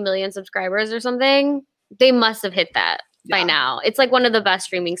 150 million subscribers or something. They must have hit that by now. It's one of the best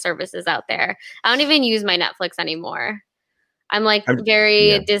streaming services out there. I don't even use my Netflix anymore. I'm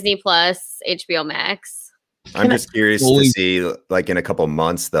very Disney Plus, HBO Max. I'm just curious to see, in a couple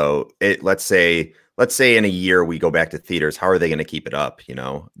months, though. Let's say in a year we go back to theaters. How are they going to keep it up?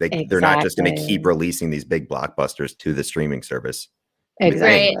 They're not just going to keep releasing these big blockbusters to the streaming service.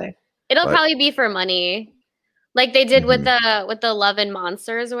 Exactly. Right. It'll probably be for money, like they did with the Love and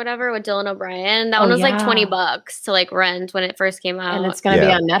Monsters or whatever with Dylan O'Brien. That one was $20 to rent when it first came out, and it's going to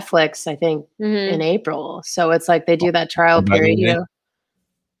be on Netflix, I think, in April. So it's they do that trial period.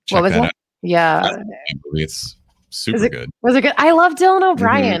 What was that? Yeah, it's super good. Was it good? I love Dylan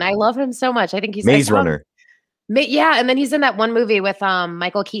O'Brien. I love him so much. I think he's Maze Runner. Yeah, and then he's in that one movie with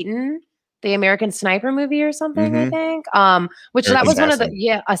Michael Keaton the American Sniper movie or something, I think. Which that was one of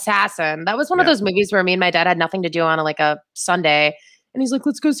the Assassin. That was one of those movies where me and my dad had nothing to do on like a Sunday, and he's like,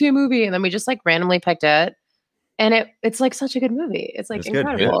 "Let's go see a movie," and then we just like randomly picked it, and it's like such a good movie. It's like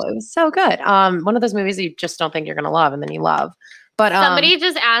incredible. It was so good. One of those movies that you just don't think you're gonna love, and then you love. But somebody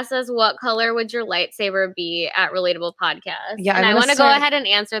just asked us, what color would your lightsaber be at Relatable Podcast? Yeah, and I want to go ahead and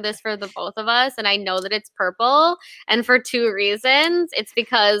answer this for the both of us. And I know that it's purple, and for two reasons. It's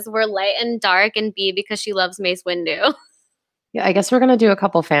because we're light and dark, and B, because she loves Mace Windu. Yeah, I guess we're gonna do a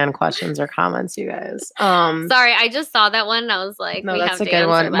couple fan questions or comments, you guys. Sorry, I just saw that one and I was like, no, that's a good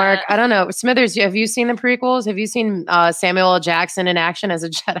one. Mark, I don't know. Smithers, have you seen the prequels? Have you seen Samuel L. Jackson in action as a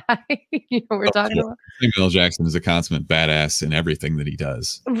Jedi? You know what we're talking about? Samuel L. Jackson is a consummate badass in everything that he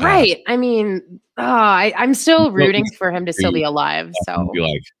does. Right. I mean, I'm still rooting for him to still be alive. So be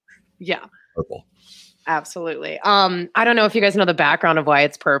like, yeah. Purple. Absolutely. I don't know if you guys know the background of why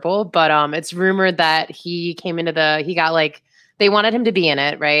it's purple, but it's rumored that he came into he got like, they wanted him to be in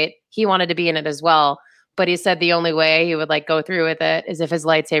it, right? He wanted to be in it as well. But he said the only way he would like go through with it is if his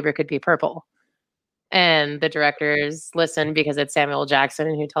lightsaber could be purple. And the directors listen because it's Samuel Jackson,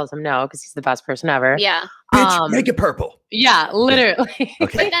 and who tells him no because he's the best person ever. Yeah. Bitch, make it purple. Yeah, literally. Okay.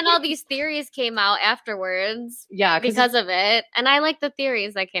 But then all these theories came out afterwards. Yeah. Because of it. And I like the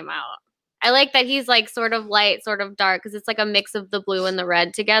theories that came out. I like that he's like sort of light, sort of dark, because it's like a mix of the blue and the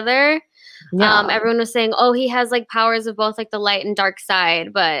red together. Yeah. Everyone was saying, oh, he has like powers of both like the light and dark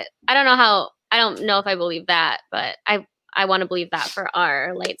side, but I don't know if I believe that, but I want to believe that for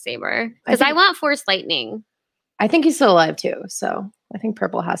our lightsaber because I want Force lightning. I think he's still alive too, so I think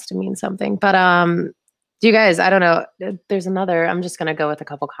purple has to mean something. But do you guys? I don't know. There's another. I'm just gonna go with a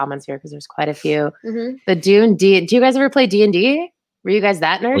couple comments here because there's quite a few. Mm-hmm. The Dune D. Do you guys ever play D&D? Were you guys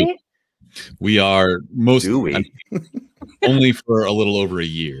that nerdy? We are only for a little over a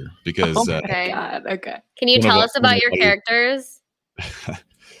year because. Oh my God. Okay. Can you tell us about your characters?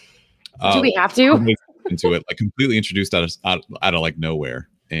 Do we have to? Into it, like completely introduced out of like nowhere,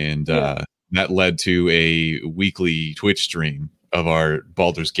 and that led to a weekly Twitch stream of our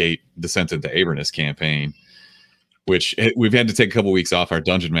Baldur's Gate Descent into Avernus campaign, which we've had to take a couple weeks off. Our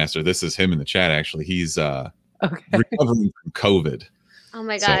dungeon master, this is him in the chat. Actually, he's recovering from COVID. Oh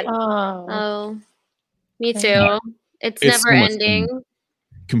my God. Oh, me too. It's never ending.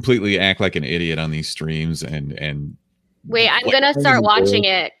 Completely act like an idiot on these streams and wait, I'm gonna start watching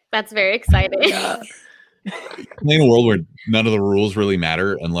it. That's very exciting. Playing a world where none of the rules really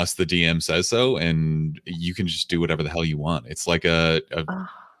matter unless the DM says so, and you can just do whatever the hell you want. It's like the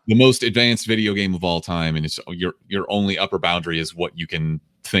most advanced video game of all time, and it's your only upper boundary is what you can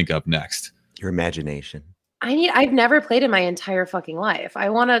think of next. Your imagination. I've never played in my entire fucking life. I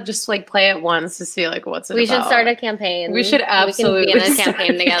want to just like play it once to see like what's it We about. should start a campaign. We should absolutely be in a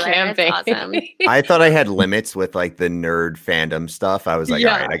campaign together. It's awesome. I thought I had limits with like the nerd fandom stuff. I was like,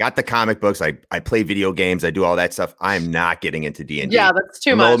 all right, I got the comic books. I play video games. I do all that stuff. I'm not getting into D&D. Yeah, that's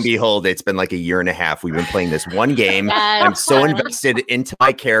too much. Lo and behold, it's been like a year and a half. We've been playing this one game. Yes. I'm so invested into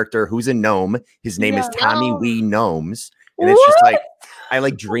my character who's a gnome. His name is Tommy Wee Gnomes. And it's just like, I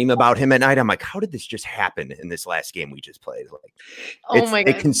like dream about him at night. I'm like, how did this just happen in this last game we just played? Like, oh my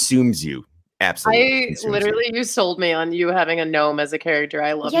God. It consumes you. Absolutely. You sold me on you having a gnome as a character.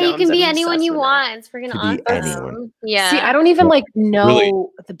 I love gnomes. You can be anyone you want. It's freaking awesome. Yeah. See, I don't even like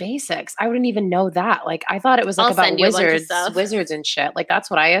know the basics. I wouldn't even know that. Like, I thought it was like about wizards and shit. Like, that's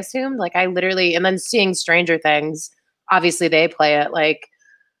what I assumed. Like, I literally, and then seeing Stranger Things, obviously they play it. Like,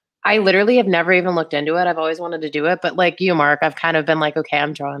 I literally have never even looked into it. I've always wanted to do it. But like you, Mark, I've kind of been like, okay,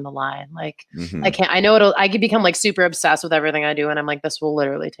 I'm drawing the line. Like, I could become like super obsessed with everything I do. And I'm like, this will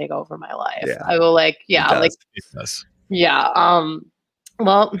literally take over my life. Yeah. I will like, it does. Yeah.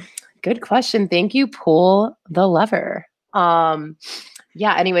 Well, good question. Thank you, Pull the Lever.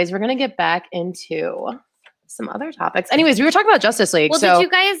 Anyways, we're going to get back into some other topics. Anyways, we were talking about Justice League. Well, did you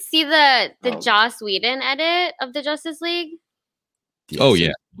guys see the Joss Whedon edit of the Justice League? Oh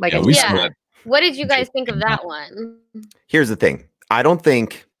yeah. What did you guys think of that one? Here's the thing. I don't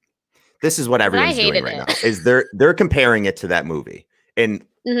think this is what everyone's doing right now. Is they're comparing it to that movie. And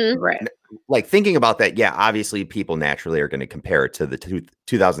like thinking about that, obviously people naturally are going to compare it to the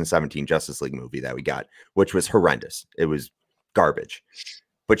 2017 Justice League movie that we got, which was horrendous. It was garbage.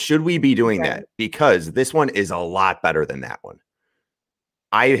 But should we be doing that? Because this one is a lot better than that one.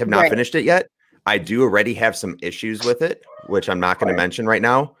 I have not finished it yet. I do already have some issues with it, which I'm not going to mention right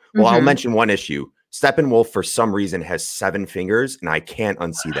now. Well, I'll mention one issue. Steppenwolf, for some reason, has 7 fingers, and I can't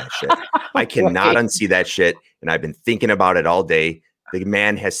unsee that shit. I cannot unsee that shit, and I've been thinking about it all day. The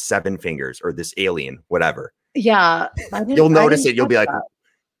man has 7 fingers, or this alien, whatever. Yeah. You'll notice it. You'll be like,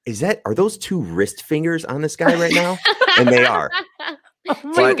 are those 2 wrist fingers on this guy right now? And they are. Oh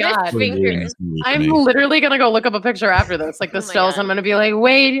my God. I'm literally going to go look up a picture after this. Like the stills, I'm going to be like,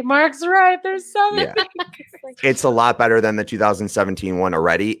 wait, Mark's right. There's 7. Yeah. It's a lot better than the 2017 one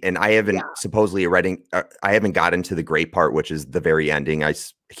already. And I haven't I haven't gotten to the great part, which is the very ending. I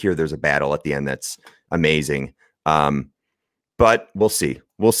hear there's a battle at the end that's amazing. But we'll see.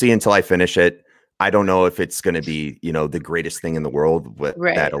 We'll see until I finish it. I don't know if it's going to be, the greatest thing in the world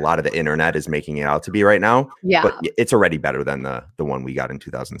that a lot of the internet is making it out to be right now. Yeah. But it's already better than the one we got in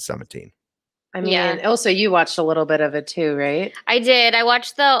 2017. I mean, also you watched a little bit of it too, right? I did. I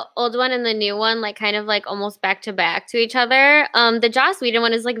watched the old one and the new one, like kind of like almost back to back to each other. The Joss Whedon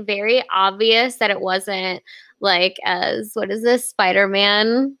one is like very obvious that it wasn't like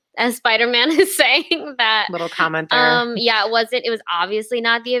Spider-Man. As Spider-Man is saying that little comment there. Yeah, it was obviously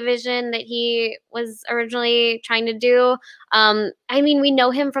not the vision that he was originally trying to do. I mean, we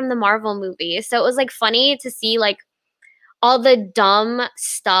know him from the Marvel movies, so it was like funny to see like all the dumb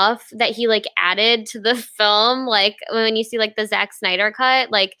stuff that he like added to the film. Like when you see like the Zack Snyder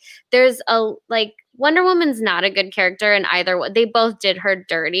cut, like there's like Wonder Woman's not a good character in either one. They both did her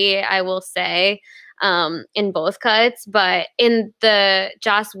dirty, I will say. In both cuts, but in the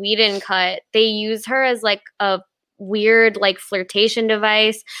Joss Whedon cut, they use her as like a weird like flirtation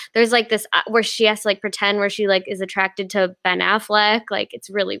device. There's like this where she has to like pretend where she like is attracted to Ben Affleck. Like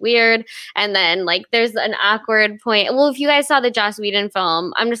it's really weird. And then like there's an awkward point. Well, if you guys saw the Joss Whedon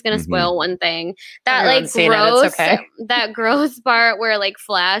film, I'm just gonna spoil one thing. That like gross, that gross part where like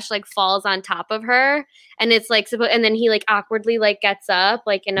Flash like falls on top of her, and it's like and then he like awkwardly like gets up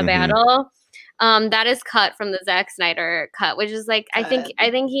like in a battle. That is cut from the Zack Snyder cut, which is like I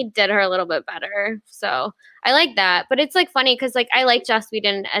think he did her a little bit better. So I like that. But it's like funny because like I like Joss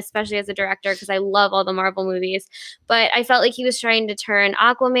Whedon, especially as a director, because I love all the Marvel movies. But I felt like he was trying to turn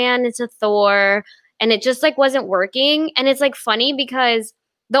Aquaman into Thor, and it just like wasn't working. And it's like funny because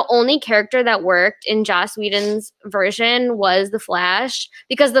the only character that worked in Joss Whedon's version was the Flash,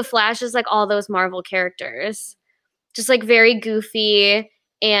 because the Flash is like all those Marvel characters, just like very goofy.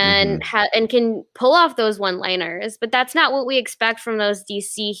 And and can pull off those one-liners, but that's not what we expect from those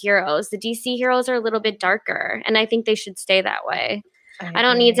DC heroes. The DC heroes are a little bit darker, and I think they should stay that way. I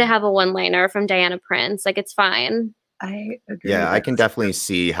don't need to have a one-liner from Diana Prince. Like it's fine. I agree. Yeah, I can definitely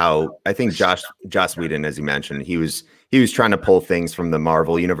see how. I think Joss Whedon, as you mentioned, he was trying to pull things from the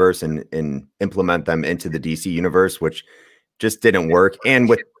Marvel universe and implement them into the DC universe, which just didn't work. And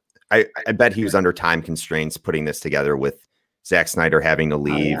I bet he was under time constraints putting this together with Zack Snyder having to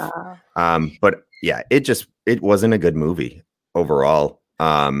leave. But yeah, it wasn't a good movie overall.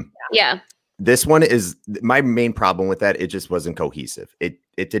 This one is my main problem with that. It just wasn't cohesive.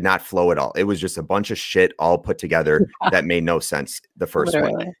 It did not flow at all. It was just a bunch of shit all put together that made no sense. The first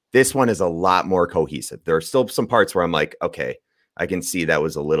one. This one is a lot more cohesive. There are still some parts where I'm like, okay, I can see that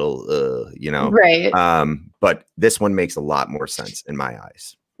was a little, right. But this one makes a lot more sense in my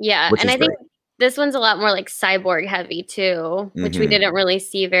eyes. Yeah. And I think this one's a lot more like cyborg heavy too, which we didn't really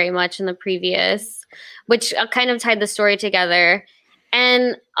see very much in the previous, which kind of tied the story together.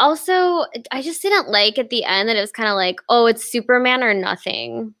 And also, I just didn't like at the end that it was kind of like, oh, it's Superman or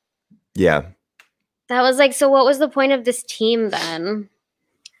nothing. Yeah. That was like, so what was the point of this team then?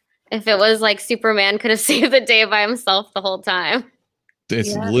 If it was like Superman could have saved the day by himself the whole time.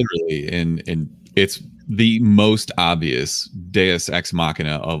 It's literally, and it's the most obvious Deus Ex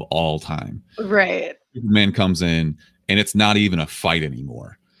Machina of all time. Right. Superman comes in and it's not even a fight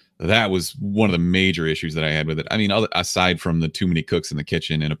anymore. That was one of the major issues that I had with it. I mean, aside from the too many cooks in the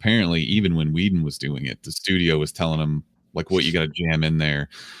kitchen, and apparently even when Whedon was doing it, the studio was telling him like what you got to jam in there.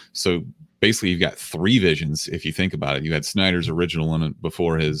 So basically you've got 3 visions. If you think about it, you had Snyder's original one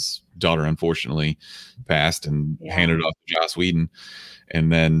before his daughter unfortunately passed and handed it off to Joss Whedon.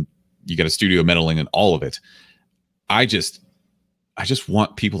 And then you got a studio meddling in all of it. I just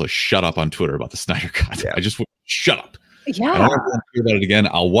want people to shut up on Twitter about the Snyder Cut. Yeah. I just want shut up. Yeah. I don't want to hear about it again.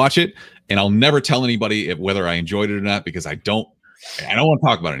 I'll watch it and I'll never tell anybody whether I enjoyed it or not, because I don't want to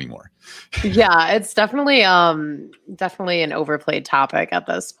talk about it anymore. Yeah, it's definitely an overplayed topic at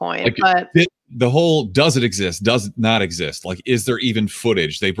this point. Like, but the whole does it exist, does it not exist? Like, is there even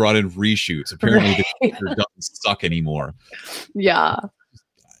footage? They brought in reshoots. Apparently the character doesn't suck anymore. Yeah.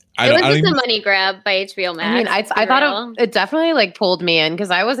 It was just a money grab by HBO Max. I mean, I thought it definitely like pulled me in, because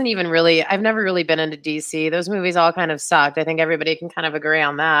I wasn't even really, I've never really been into DC. Those movies all kind of sucked. I think everybody can kind of agree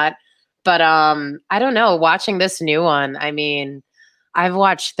on that. But I don't know, watching this new one, I mean, I've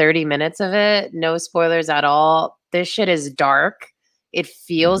watched 30 minutes of it. No spoilers at all. This shit is dark. It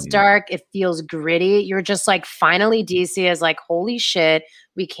feels dark. It feels gritty. You're just like, finally, DC is like, holy shit,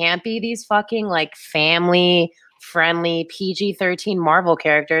 we can't be these fucking like family friendly PG-13 Marvel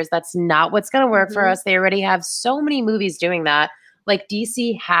characters. That's not what's going to work for us. They already have so many movies doing that. Like,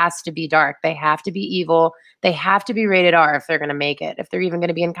 DC has to be dark. They have to be evil. They have to be rated R if they're going to make it, if they're even going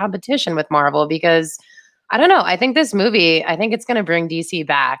to be in competition with Marvel, because I don't know. I think this movie, I think it's going to bring DC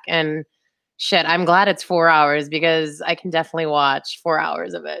back. And shit, I'm glad it's 4 hours, because I can definitely watch 4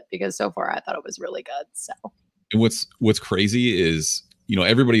 hours of it, because so far I thought it was really good. So, and what's crazy is, you know,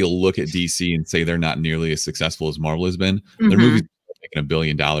 everybody will look at DC and say they're not nearly as successful as Marvel has been. Their movies are making $1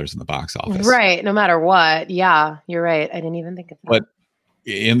 billion in the box office. Right. No matter what. Yeah, you're right. I didn't even think of that. But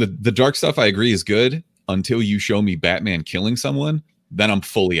in the dark stuff, I agree, is good until you show me Batman killing someone. Then I'm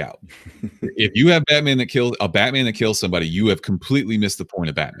fully out. If you have Batman that kills somebody, you have completely missed the point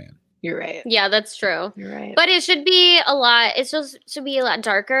of Batman. You're right. Yeah, that's true. You're right. But it should be a lot. It should be a lot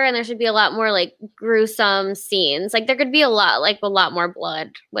darker, and there should be a lot more like gruesome scenes. Like there could be a lot more blood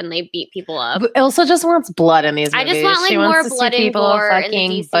when they beat people up. But Ilsa just wants blood in these movies. I just want like more blood and gore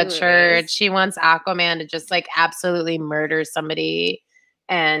fucking butchered. She wants Aquaman to just like absolutely murder somebody.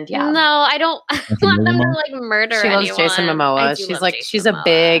 And yeah, no, I don't want them to like murder. She loves Jason Momoa. She's a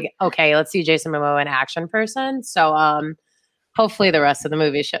big let's see, Jason Momoa, an action person. So hopefully the rest of the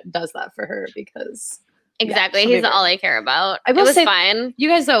movie does that for her, because exactly, he's all I care about. I will say, fine. You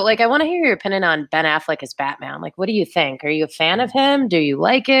guys though, like, I want to hear your opinion on Ben Affleck as Batman. Like, what do you think? Are you a fan of him? Do you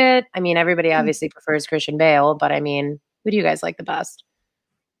like it? I mean, everybody obviously prefers Christian Bale, but I mean, who do you guys like the best?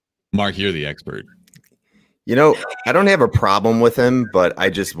 Mark, you're the expert. You know, I don't have a problem with him, but I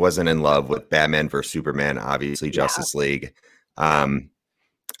just wasn't in love with Batman vs Superman. Obviously, Justice League.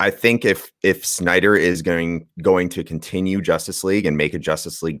 I think if Snyder is going to continue Justice League and make a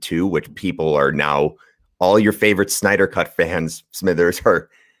Justice League 2, which people are now, all your favorite Snyder Cut fans, Smithers,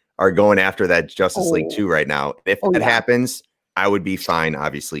 are going after that Justice League 2 right now. If it happens, I would be fine,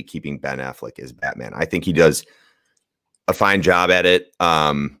 obviously, keeping Ben Affleck as Batman. I think he does a fine job at it.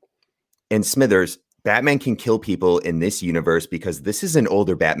 And Smithers, Batman can kill people in this universe because this is an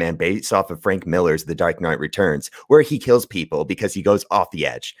older Batman based off of Frank Miller's The Dark Knight Returns, where he kills people because he goes off the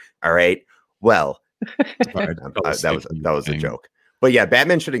edge. All right. Well, that was a joke. But yeah,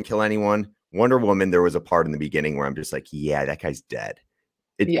 Batman shouldn't kill anyone. Wonder Woman, there was a part in the beginning where I'm just like, yeah, that guy's dead.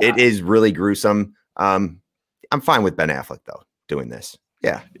 It is really gruesome. I'm fine with Ben Affleck, though, doing this.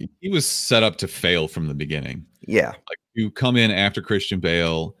 Yeah. He was set up to fail from the beginning. Yeah. Like, you come in after Christian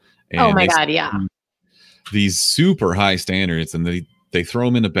Bale. And oh, my God. Yeah. These super high standards, and they throw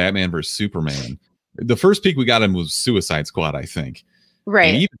him into Batman versus Superman. The first peak we got him was Suicide Squad, I think. Right.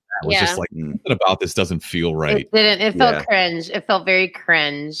 And even that was just like, something about this doesn't feel right. It didn't. It felt cringe. It felt very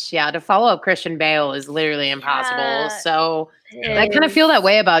cringe. Yeah. To follow up Christian Bale is literally impossible. So I kind of feel that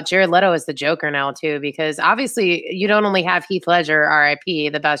way about Jared Leto as the Joker now too, because obviously you don't only have Heath Ledger, R.I.P.,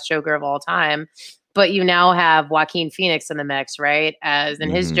 the best Joker of all time, but you now have Joaquin Phoenix in the mix, right?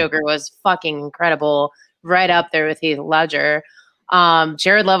 And his Joker was fucking incredible. Right up there with Heath Ledger.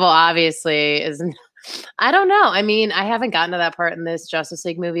 Jared Leto obviously is, I don't know. I mean, I haven't gotten to that part in this Justice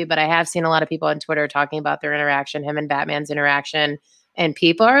League movie, but I have seen a lot of people on Twitter talking about their interaction, him and Batman's interaction, and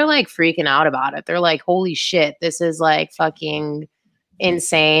people are like freaking out about it. They're like, holy shit, this is like fucking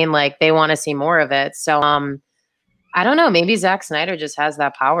insane. Like, they want to see more of it. So, I don't know. Maybe Zack Snyder just has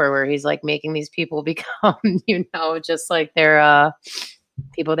that power where he's like making these people become, just like they're,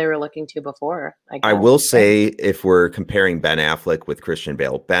 people they were looking to before. I will say, if we're comparing Ben Affleck with Christian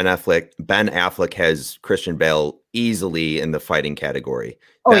Bale, Ben Affleck has Christian Bale easily in the fighting category.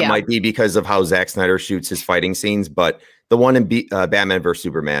 That might be because of how Zack Snyder shoots his fighting scenes, but the one in Batman vs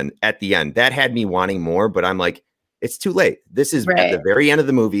Superman at the end, that had me wanting more, but I'm like, it's too late. This is at the very end of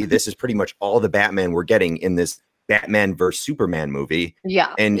the movie. This is pretty much all the Batman we're getting in this Batman versus Superman movie.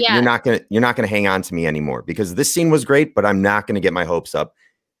 Yeah. And you're not gonna hang on to me anymore, because this scene was great, but I'm not gonna get my hopes up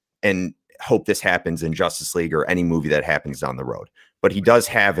and hope this happens in Justice League or any movie that happens down the road. But he does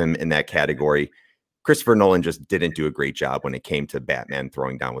have him in that category. Christopher Nolan just didn't do a great job when it came to Batman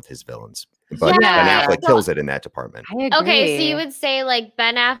throwing down with his villains. But Ben Affleck kills it in that department. Okay, so you would say like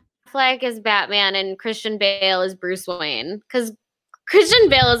Ben Affleck is Batman and Christian Bale is Bruce Wayne, because Christian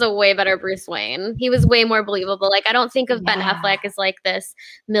Bale is a way better Bruce Wayne. He was way more believable. Like, I don't think of Ben Affleck as like this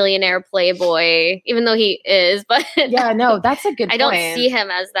millionaire playboy, even though he is. But yeah, no, that's a good point. I don't see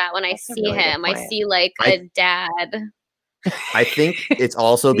him as that when I see him. I see like a dad. I think it's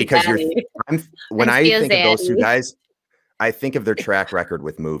also because when I think of those two guys, I think of their track record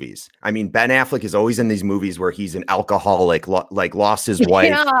with movies. I mean, Ben Affleck is always in these movies where he's an alcoholic, like lost his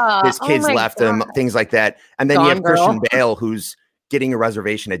wife, his kids left him, things like that. And then you have Christian Bale, who's getting a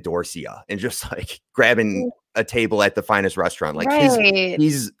reservation at Dorsia and just like grabbing a table at the finest restaurant. Like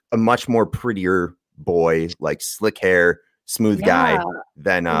he's a much more prettier boy, like slick hair, smooth guy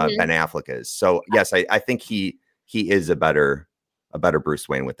than Ben Affleck is. So yes, I think he is a better Bruce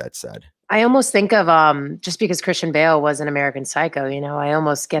Wayne. With that said, I almost think of just because Christian Bale was an American Psycho, you know, I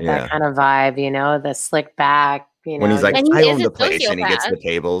almost get that kind of vibe, you know, the slick back, you know, when he's like, I own the place, and he gets the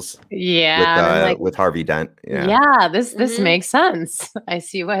tables. With Harvey Dent. This makes sense. I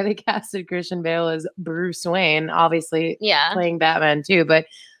see why they casted Christian Bale as Bruce Wayne, obviously playing Batman too. But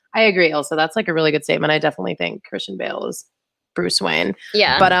I agree also. That's like a really good statement. I definitely think Christian Bale is Bruce Wayne.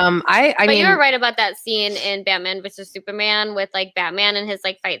 Yeah. But I mean, you were right about that scene in Batman vs Superman with like Batman and his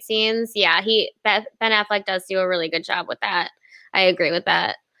like fight scenes. Yeah, Ben Affleck does do a really good job with that. I agree with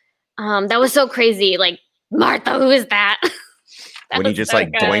that. That was so crazy. Like, Martha, who is that? When he just like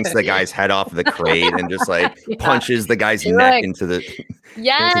doinks the guy's head off the crate and just like punches the guy's neck into the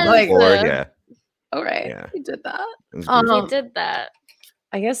floor. All right. He did that. He did that.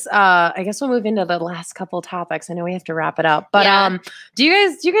 I guess we'll move into the last couple topics. I know we have to wrap it up, but do you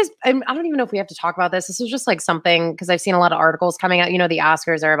guys? I don't even know if we have to talk about this. This is just like something because I've seen a lot of articles coming out. You know, the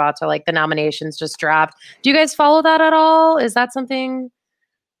Oscars are about to like the nominations just dropped. Do you guys follow that at all? Is that something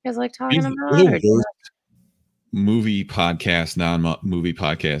you guys like talking about? Movie podcast, non-movie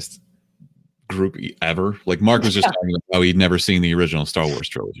podcast group ever. Like Mark was just talking about how he'd never seen the original Star Wars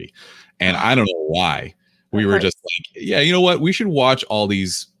trilogy, and I don't know why. We were just like, you know what? We should watch all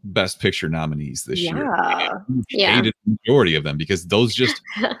these Best Picture nominees this year. Hated the majority of them because those just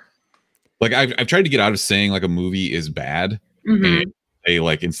like I've tried to get out of saying like a movie is bad. And they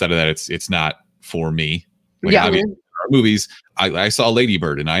like instead of that, it's not for me. Like, movies. I saw Lady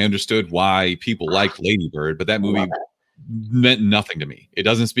Bird and I understood why people liked Lady Bird, but that movie meant nothing to me. It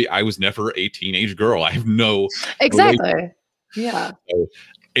doesn't speak. I was never a teenage girl. I have no exactly. Yeah. So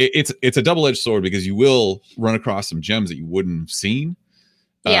it's a double-edged sword because you will run across some gems that you wouldn't have seen.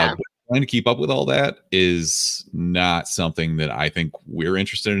 But trying to keep up with all that is not something that I think we're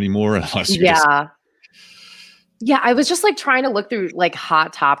interested in anymore. Unless you're Yeah, I was just like trying to look through like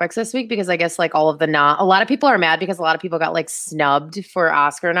hot topics this week because I guess like all of the a lot of people are mad because a lot of people got like snubbed for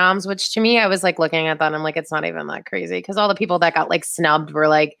Oscar noms, which to me, I was like looking at that and I'm like, it's not even that crazy because all the people that got like snubbed were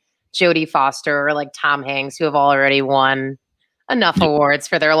like Jodie Foster or like Tom Hanks, who have already won enough awards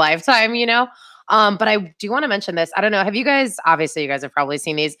for their lifetime, you know? But I do want to mention this. I don't know. Have you guys, obviously you guys have probably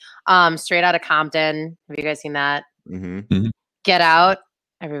seen these, Straight Outta Compton. Have you guys seen that? Get Out.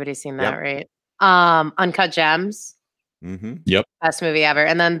 Everybody's seen that, right? Uncut Gems. Yep. Best movie ever.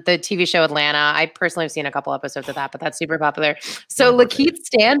 And then the TV show Atlanta. I personally have seen a couple episodes of that, but that's super popular. So Lakeith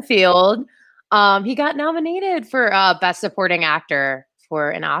Stanfield, he got nominated for Best Supporting Actor for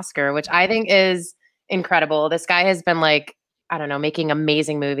an Oscar, which I think is incredible. This guy has been like, I don't know, making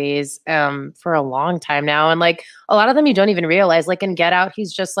amazing movies for a long time now. And like a lot of them you don't even realize, like in Get Out,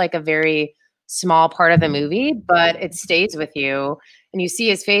 he's just like a very small part of the movie, but it stays with you. And you see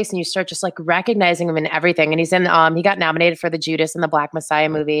his face and you start just like recognizing him in everything. And he's in, he got nominated for the Judas and the Black Messiah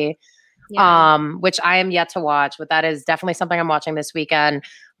movie, which I am yet to watch, but that is definitely something I'm watching this weekend.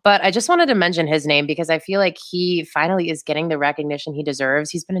 But I just wanted to mention his name because I feel like he finally is getting the recognition he deserves.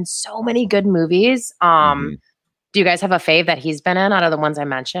 He's been in so many good movies. Do you guys have a fave that he's been in out of the ones I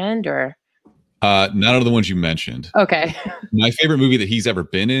mentioned or? None of the ones you mentioned. Okay. My favorite movie that he's ever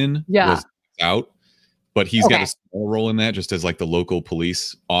been in was Out, but he's got a small role in that just as like the local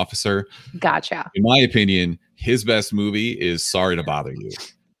police officer. Gotcha. In my opinion, his best movie is Sorry to Bother You.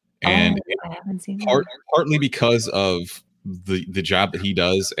 And I haven't seen partly because of the job that he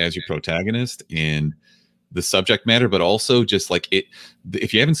does as your protagonist and the subject matter, but also just like it,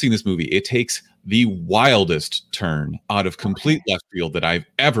 if you haven't seen this movie, it takes the wildest turn out of complete left field that I've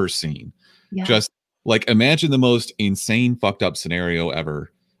ever seen. Just like imagine the most insane fucked up scenario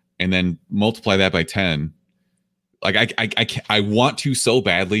ever and then multiply that by 10. Like I want to so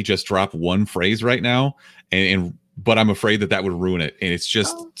badly just drop one phrase right now but I'm afraid that would ruin it. And it's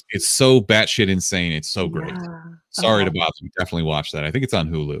just it's so batshit insane. It's so great. Sorry to bother you. Definitely watch that. I think it's on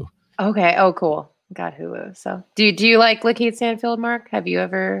Hulu. Okay. Oh, cool. Got Hulu. So do you like Lakeith Stanfield, Mark? Have you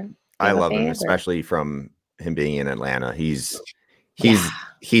ever? I love him, especially from him being in Atlanta. He's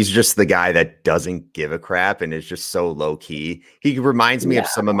just the guy that doesn't give a crap and is just so low key. He reminds me of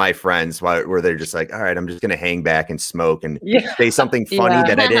some of my friends where they're just like, all right, I'm just going to hang back and smoke and say something funny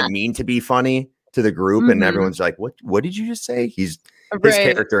that I didn't mean to be funny to the group. And everyone's like, what did you just say? His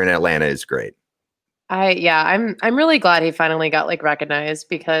character in Atlanta is great. I'm really glad he finally got like recognized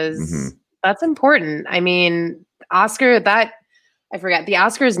because that's important. I mean, I forget, the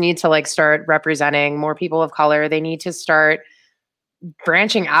Oscars need to like start representing more people of color. They need to start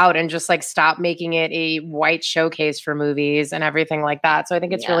branching out and just like stop making it a white showcase for movies and everything like that. So I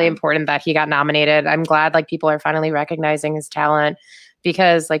think it's really important that he got nominated. I'm glad like people are finally recognizing his talent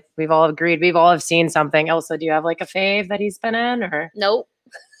because like we've all agreed, we've all have seen something. Elsa, do you have like a fave that he's been in or? Nope.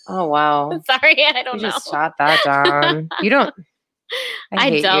 Oh, wow. Sorry, I don't you know. Just shot that down. You don't.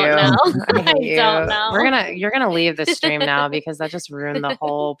 I don't know. I don't know. You're gonna leave the stream now because that just ruined the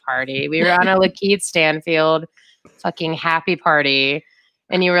whole party. We were on a Lakeith Stanfield fucking happy party,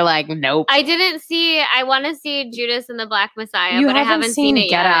 and you were like, "Nope." I didn't see. I want to see Judas and the Black Messiah, but I haven't seen it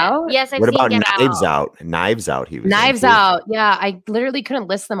Get yet. Out? Yes, I've what seen about Get Knives Out. Out? Knives Out. He was Knives Out. Yeah, I literally couldn't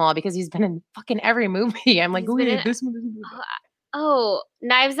list them all because he's been in fucking every movie. I'm like, oh yeah, this one. Oh,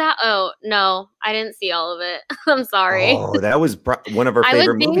 Knives Out. Oh, no, I didn't see all of it. I'm sorry. Oh, that was one of our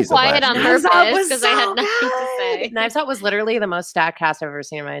favorite movies. I was being quiet on purpose because I had nothing to say. Knives Out was literally the most stacked cast I've ever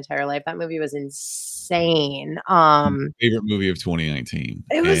seen in my entire life. That movie was insane. Favorite movie of 2019.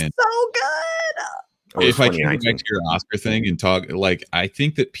 It was so good. If I can go back to your Oscar thing and talk, like, I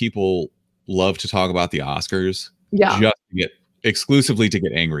think that people love to talk about the Oscars just exclusively to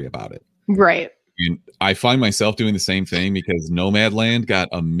get angry about it. Right. And I find myself doing the same thing because Nomadland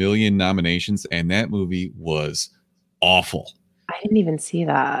got 1 million nominations and that movie was awful. I didn't even see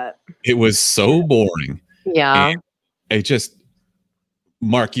that. It was so boring. Yeah. And it just,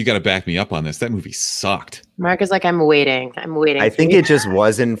 Mark, you got to back me up on this. That movie sucked. Mark is like, I'm waiting. I think it just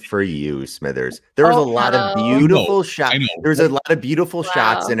wasn't for you, Smithers. There was a lot of beautiful shots. There's a lot of beautiful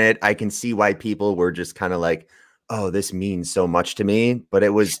shots in it. I can see why people were just kind of like, oh, this means so much to me. But it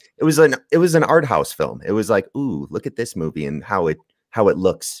was an art house film. It was like, ooh, look at this movie and how it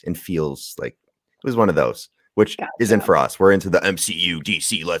looks and feels. Like it was one of those, which isn't for us. We're into the MCU,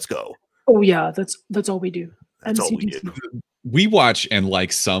 DC. Let's go. Oh yeah, that's all we do. That's all we do. We watch and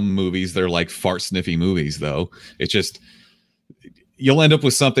like some movies, they're like fart sniffy movies, though. It's just you'll end up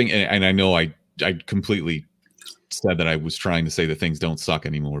with something, and I know I completely said that I was trying to say that things don't suck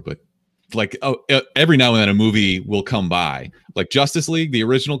anymore, but like every now and then a movie will come by. Like Justice League, the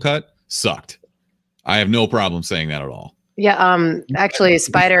original cut sucked. I have no problem saying that at all. Yeah, actually,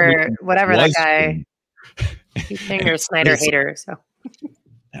 Spider, whatever that guy, Singer Snyder hater. So,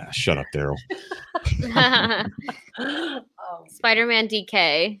 shut up, Daryl. Spider-Man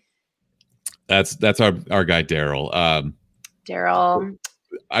DK. That's our guy Daryl. Daryl.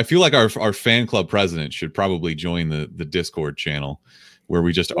 I feel like our fan club president should probably join the Discord channel where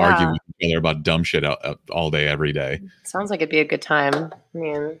we just argue with each other about dumb shit all day, every day. Sounds like it'd be a good time. I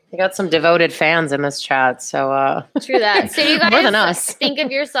mean, you got some devoted fans in this chat, so true that. So you guys more than us. Think of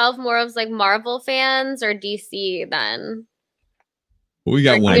yourself more as like Marvel fans or DC then? Well, we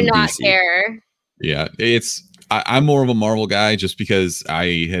got one. Do not DC. Care. Yeah, I'm more of a Marvel guy just because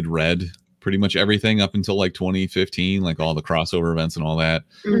I had read pretty much everything up until like 2015, like all the crossover events and all that.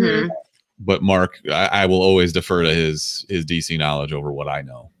 Mm-hmm. But Mark, I will always defer to his DC knowledge over what I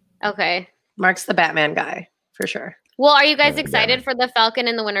know. Okay. Mark's the Batman guy, for sure. Well, are you guys excited for the Falcon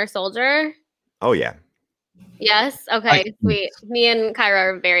and the Winter Soldier? Oh, yeah. Yes? Okay, sweet. Me and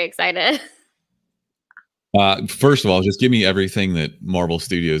Kyra are very excited. First of all, just give me everything that Marvel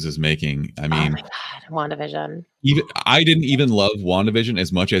Studios is making. I mean, oh my God, WandaVision. I didn't even love WandaVision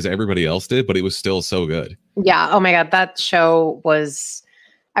as much as everybody else did, but it was still so good. Yeah. Oh my God, that show was.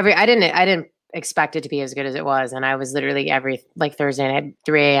 I didn't expect it to be as good as it was, and I was literally every Thursday night at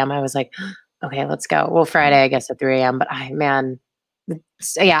 3 a.m. I was like, okay, let's go. Well, Friday I guess at 3 a.m. But I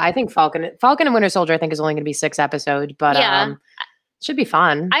think Falcon and Winter Soldier I think is only going to be 6 episodes, but should be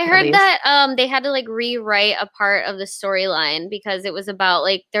fun. I heard that they had to like rewrite a part of the storyline because it was about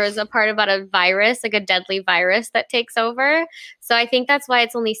there was a part about a virus, like a deadly virus that takes over. So I think that's why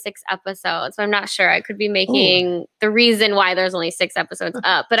it's only 6 episodes. So I'm not sure. I could be making the reason why there's only 6 episodes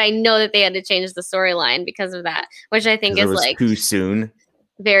up, but I know that they had to change the storyline because of that, which I think is like too soon.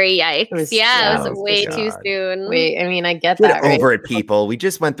 Very yikes. It was way too soon. Wait, I mean, I get that. Get over it, people. We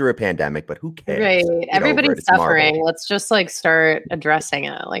just went through a pandemic, but who cares? Right. Everybody's suffering. Let's just start addressing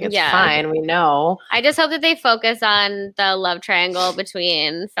it. It's fine. We know. I just hope that they focus on the love triangle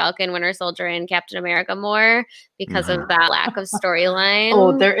between Falcon, Winter Soldier, and Captain America more because of that lack of storyline.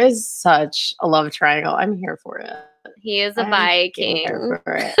 Oh, there is such a love triangle. I'm here for it. He is a Viking.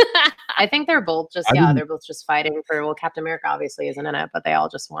 I think they're both just fighting for, Captain America obviously isn't in it, but they all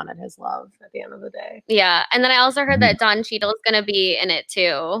just wanted his love at the end of the day. Yeah. And then I also heard that Don Cheadle is going to be in it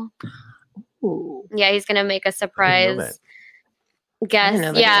too. Ooh. Yeah. He's going to make a surprise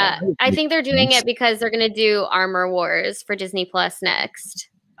guest. Yeah. I think they're doing it because they're going to do Armor Wars for Disney Plus next.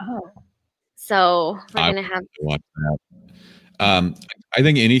 Oh. So we're going to have. Watch that. I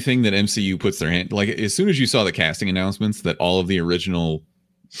think anything that MCU puts their hand, like as soon as you saw the casting announcements that all of the original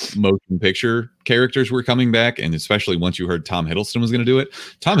motion picture characters were coming back, and especially once you heard Tom Hiddleston was going to do it.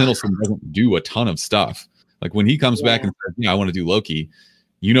 Tom Hiddleston doesn't do a ton of stuff. Like when he comes back and says, I want to do Loki,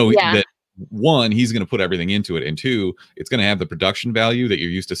 that one, he's going to put everything into it, and two, it's going to have the production value that you're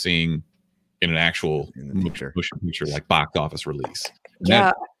used to seeing in an actual motion picture like box office release. And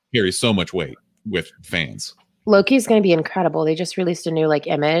that carries so much weight with fans. Loki's going to be incredible. They just released a new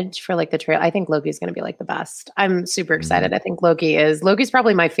image for the trailer. I think Loki's going to be the best. I'm super excited. I think Loki's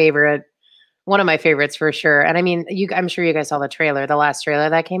probably my favorite, one of my favorites for sure. And I mean, I'm sure you guys saw the last trailer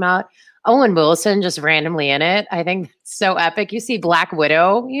that came out. Owen Wilson just randomly in it. I think it's so epic. You see Black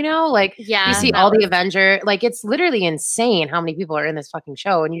Widow, you see all the Avenger. It's literally insane how many people are in this fucking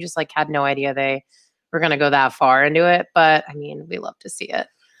show. And you just had no idea they were going to go that far into it. But I mean, we love to see it.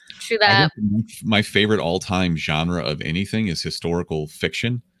 True that. My favorite all-time genre of anything is historical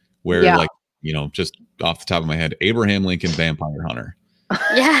fiction, where just off the top of my head, Abraham Lincoln Vampire Hunter.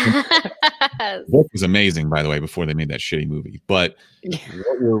 Yeah. That was amazing, by the way, before they made that shitty movie. But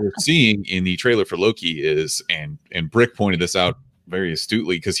what we're seeing in the trailer for Loki is, and Brick pointed this out very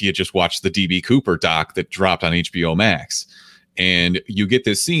astutely because he had just watched the DB Cooper doc that dropped on HBO Max. And you get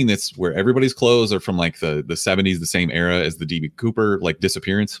this scene that's where everybody's clothes are from the 70s, the same era as the DB Cooper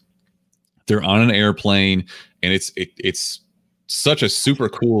disappearance. They're on an airplane, and it's such a super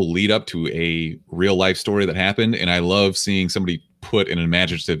cool lead up to a real life story that happened. And I love seeing somebody put an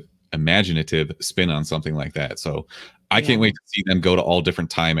imaginative spin on something like that. So I can't wait to see them go to all different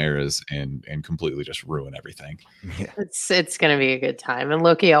time eras and completely just ruin everything. Yeah. It's going to be a good time. And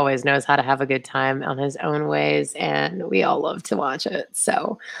Loki always knows how to have a good time on his own ways. And we all love to watch it.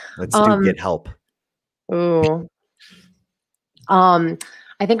 So let's get help. Ooh.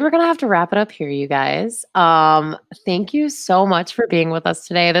 I think we're going to have to wrap it up here, you guys. Thank you so much for being with us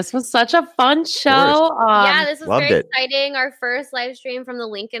today. This was such a fun show. This was very exciting. Our first live stream from the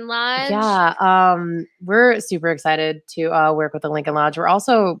Lincoln Lodge. Yeah, we're super excited to work with the Lincoln Lodge. We're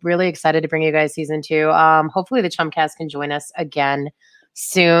also really excited to bring you guys season 2. Hopefully the Chumcast can join us again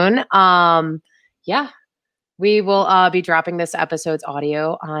soon. We will be dropping this episode's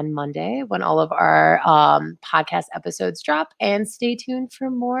audio on Monday when all of our podcast episodes drop. And stay tuned for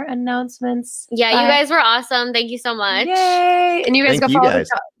more announcements. Yeah, you guys were awesome. Thank you so much. Yay! And you guys go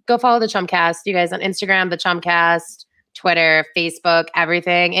follow the Chumcast. You guys on Instagram, the Chumcast, Twitter, Facebook,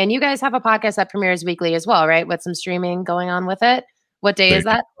 everything. And you guys have a podcast that premieres weekly as well, right? With some streaming going on with it. What day is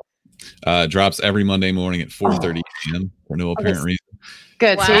that? Drops every Monday morning at 4:30 a.m. for no apparent reason.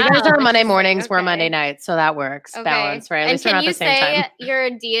 Good. Wow. So you guys are Monday mornings. We're Monday nights. So that works. Okay. Balance, right? At least we're not the same time. Can you say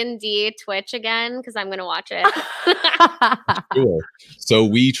your D&D Twitch again? Because I'm going to watch it. Cool. So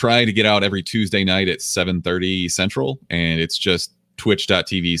we try to get out every Tuesday night at 7:30 Central. And it's just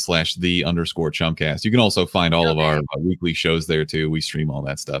twitch.tv/the_Chumcast. You can also find all of our weekly shows there too. We stream all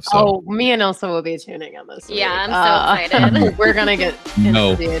that stuff. So me and Elsa will be tuning in this week. Yeah, I'm so excited. We're gonna get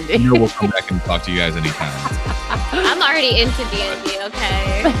into D&D. We'll come back and talk to you guys anytime. I'm already into D&D.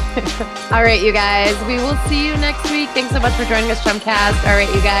 Okay. All right, you guys. We will see you next week. Thanks so much for joining us, Chumcast. All right,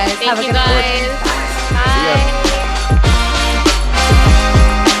 you guys. Thank you guys. Bye.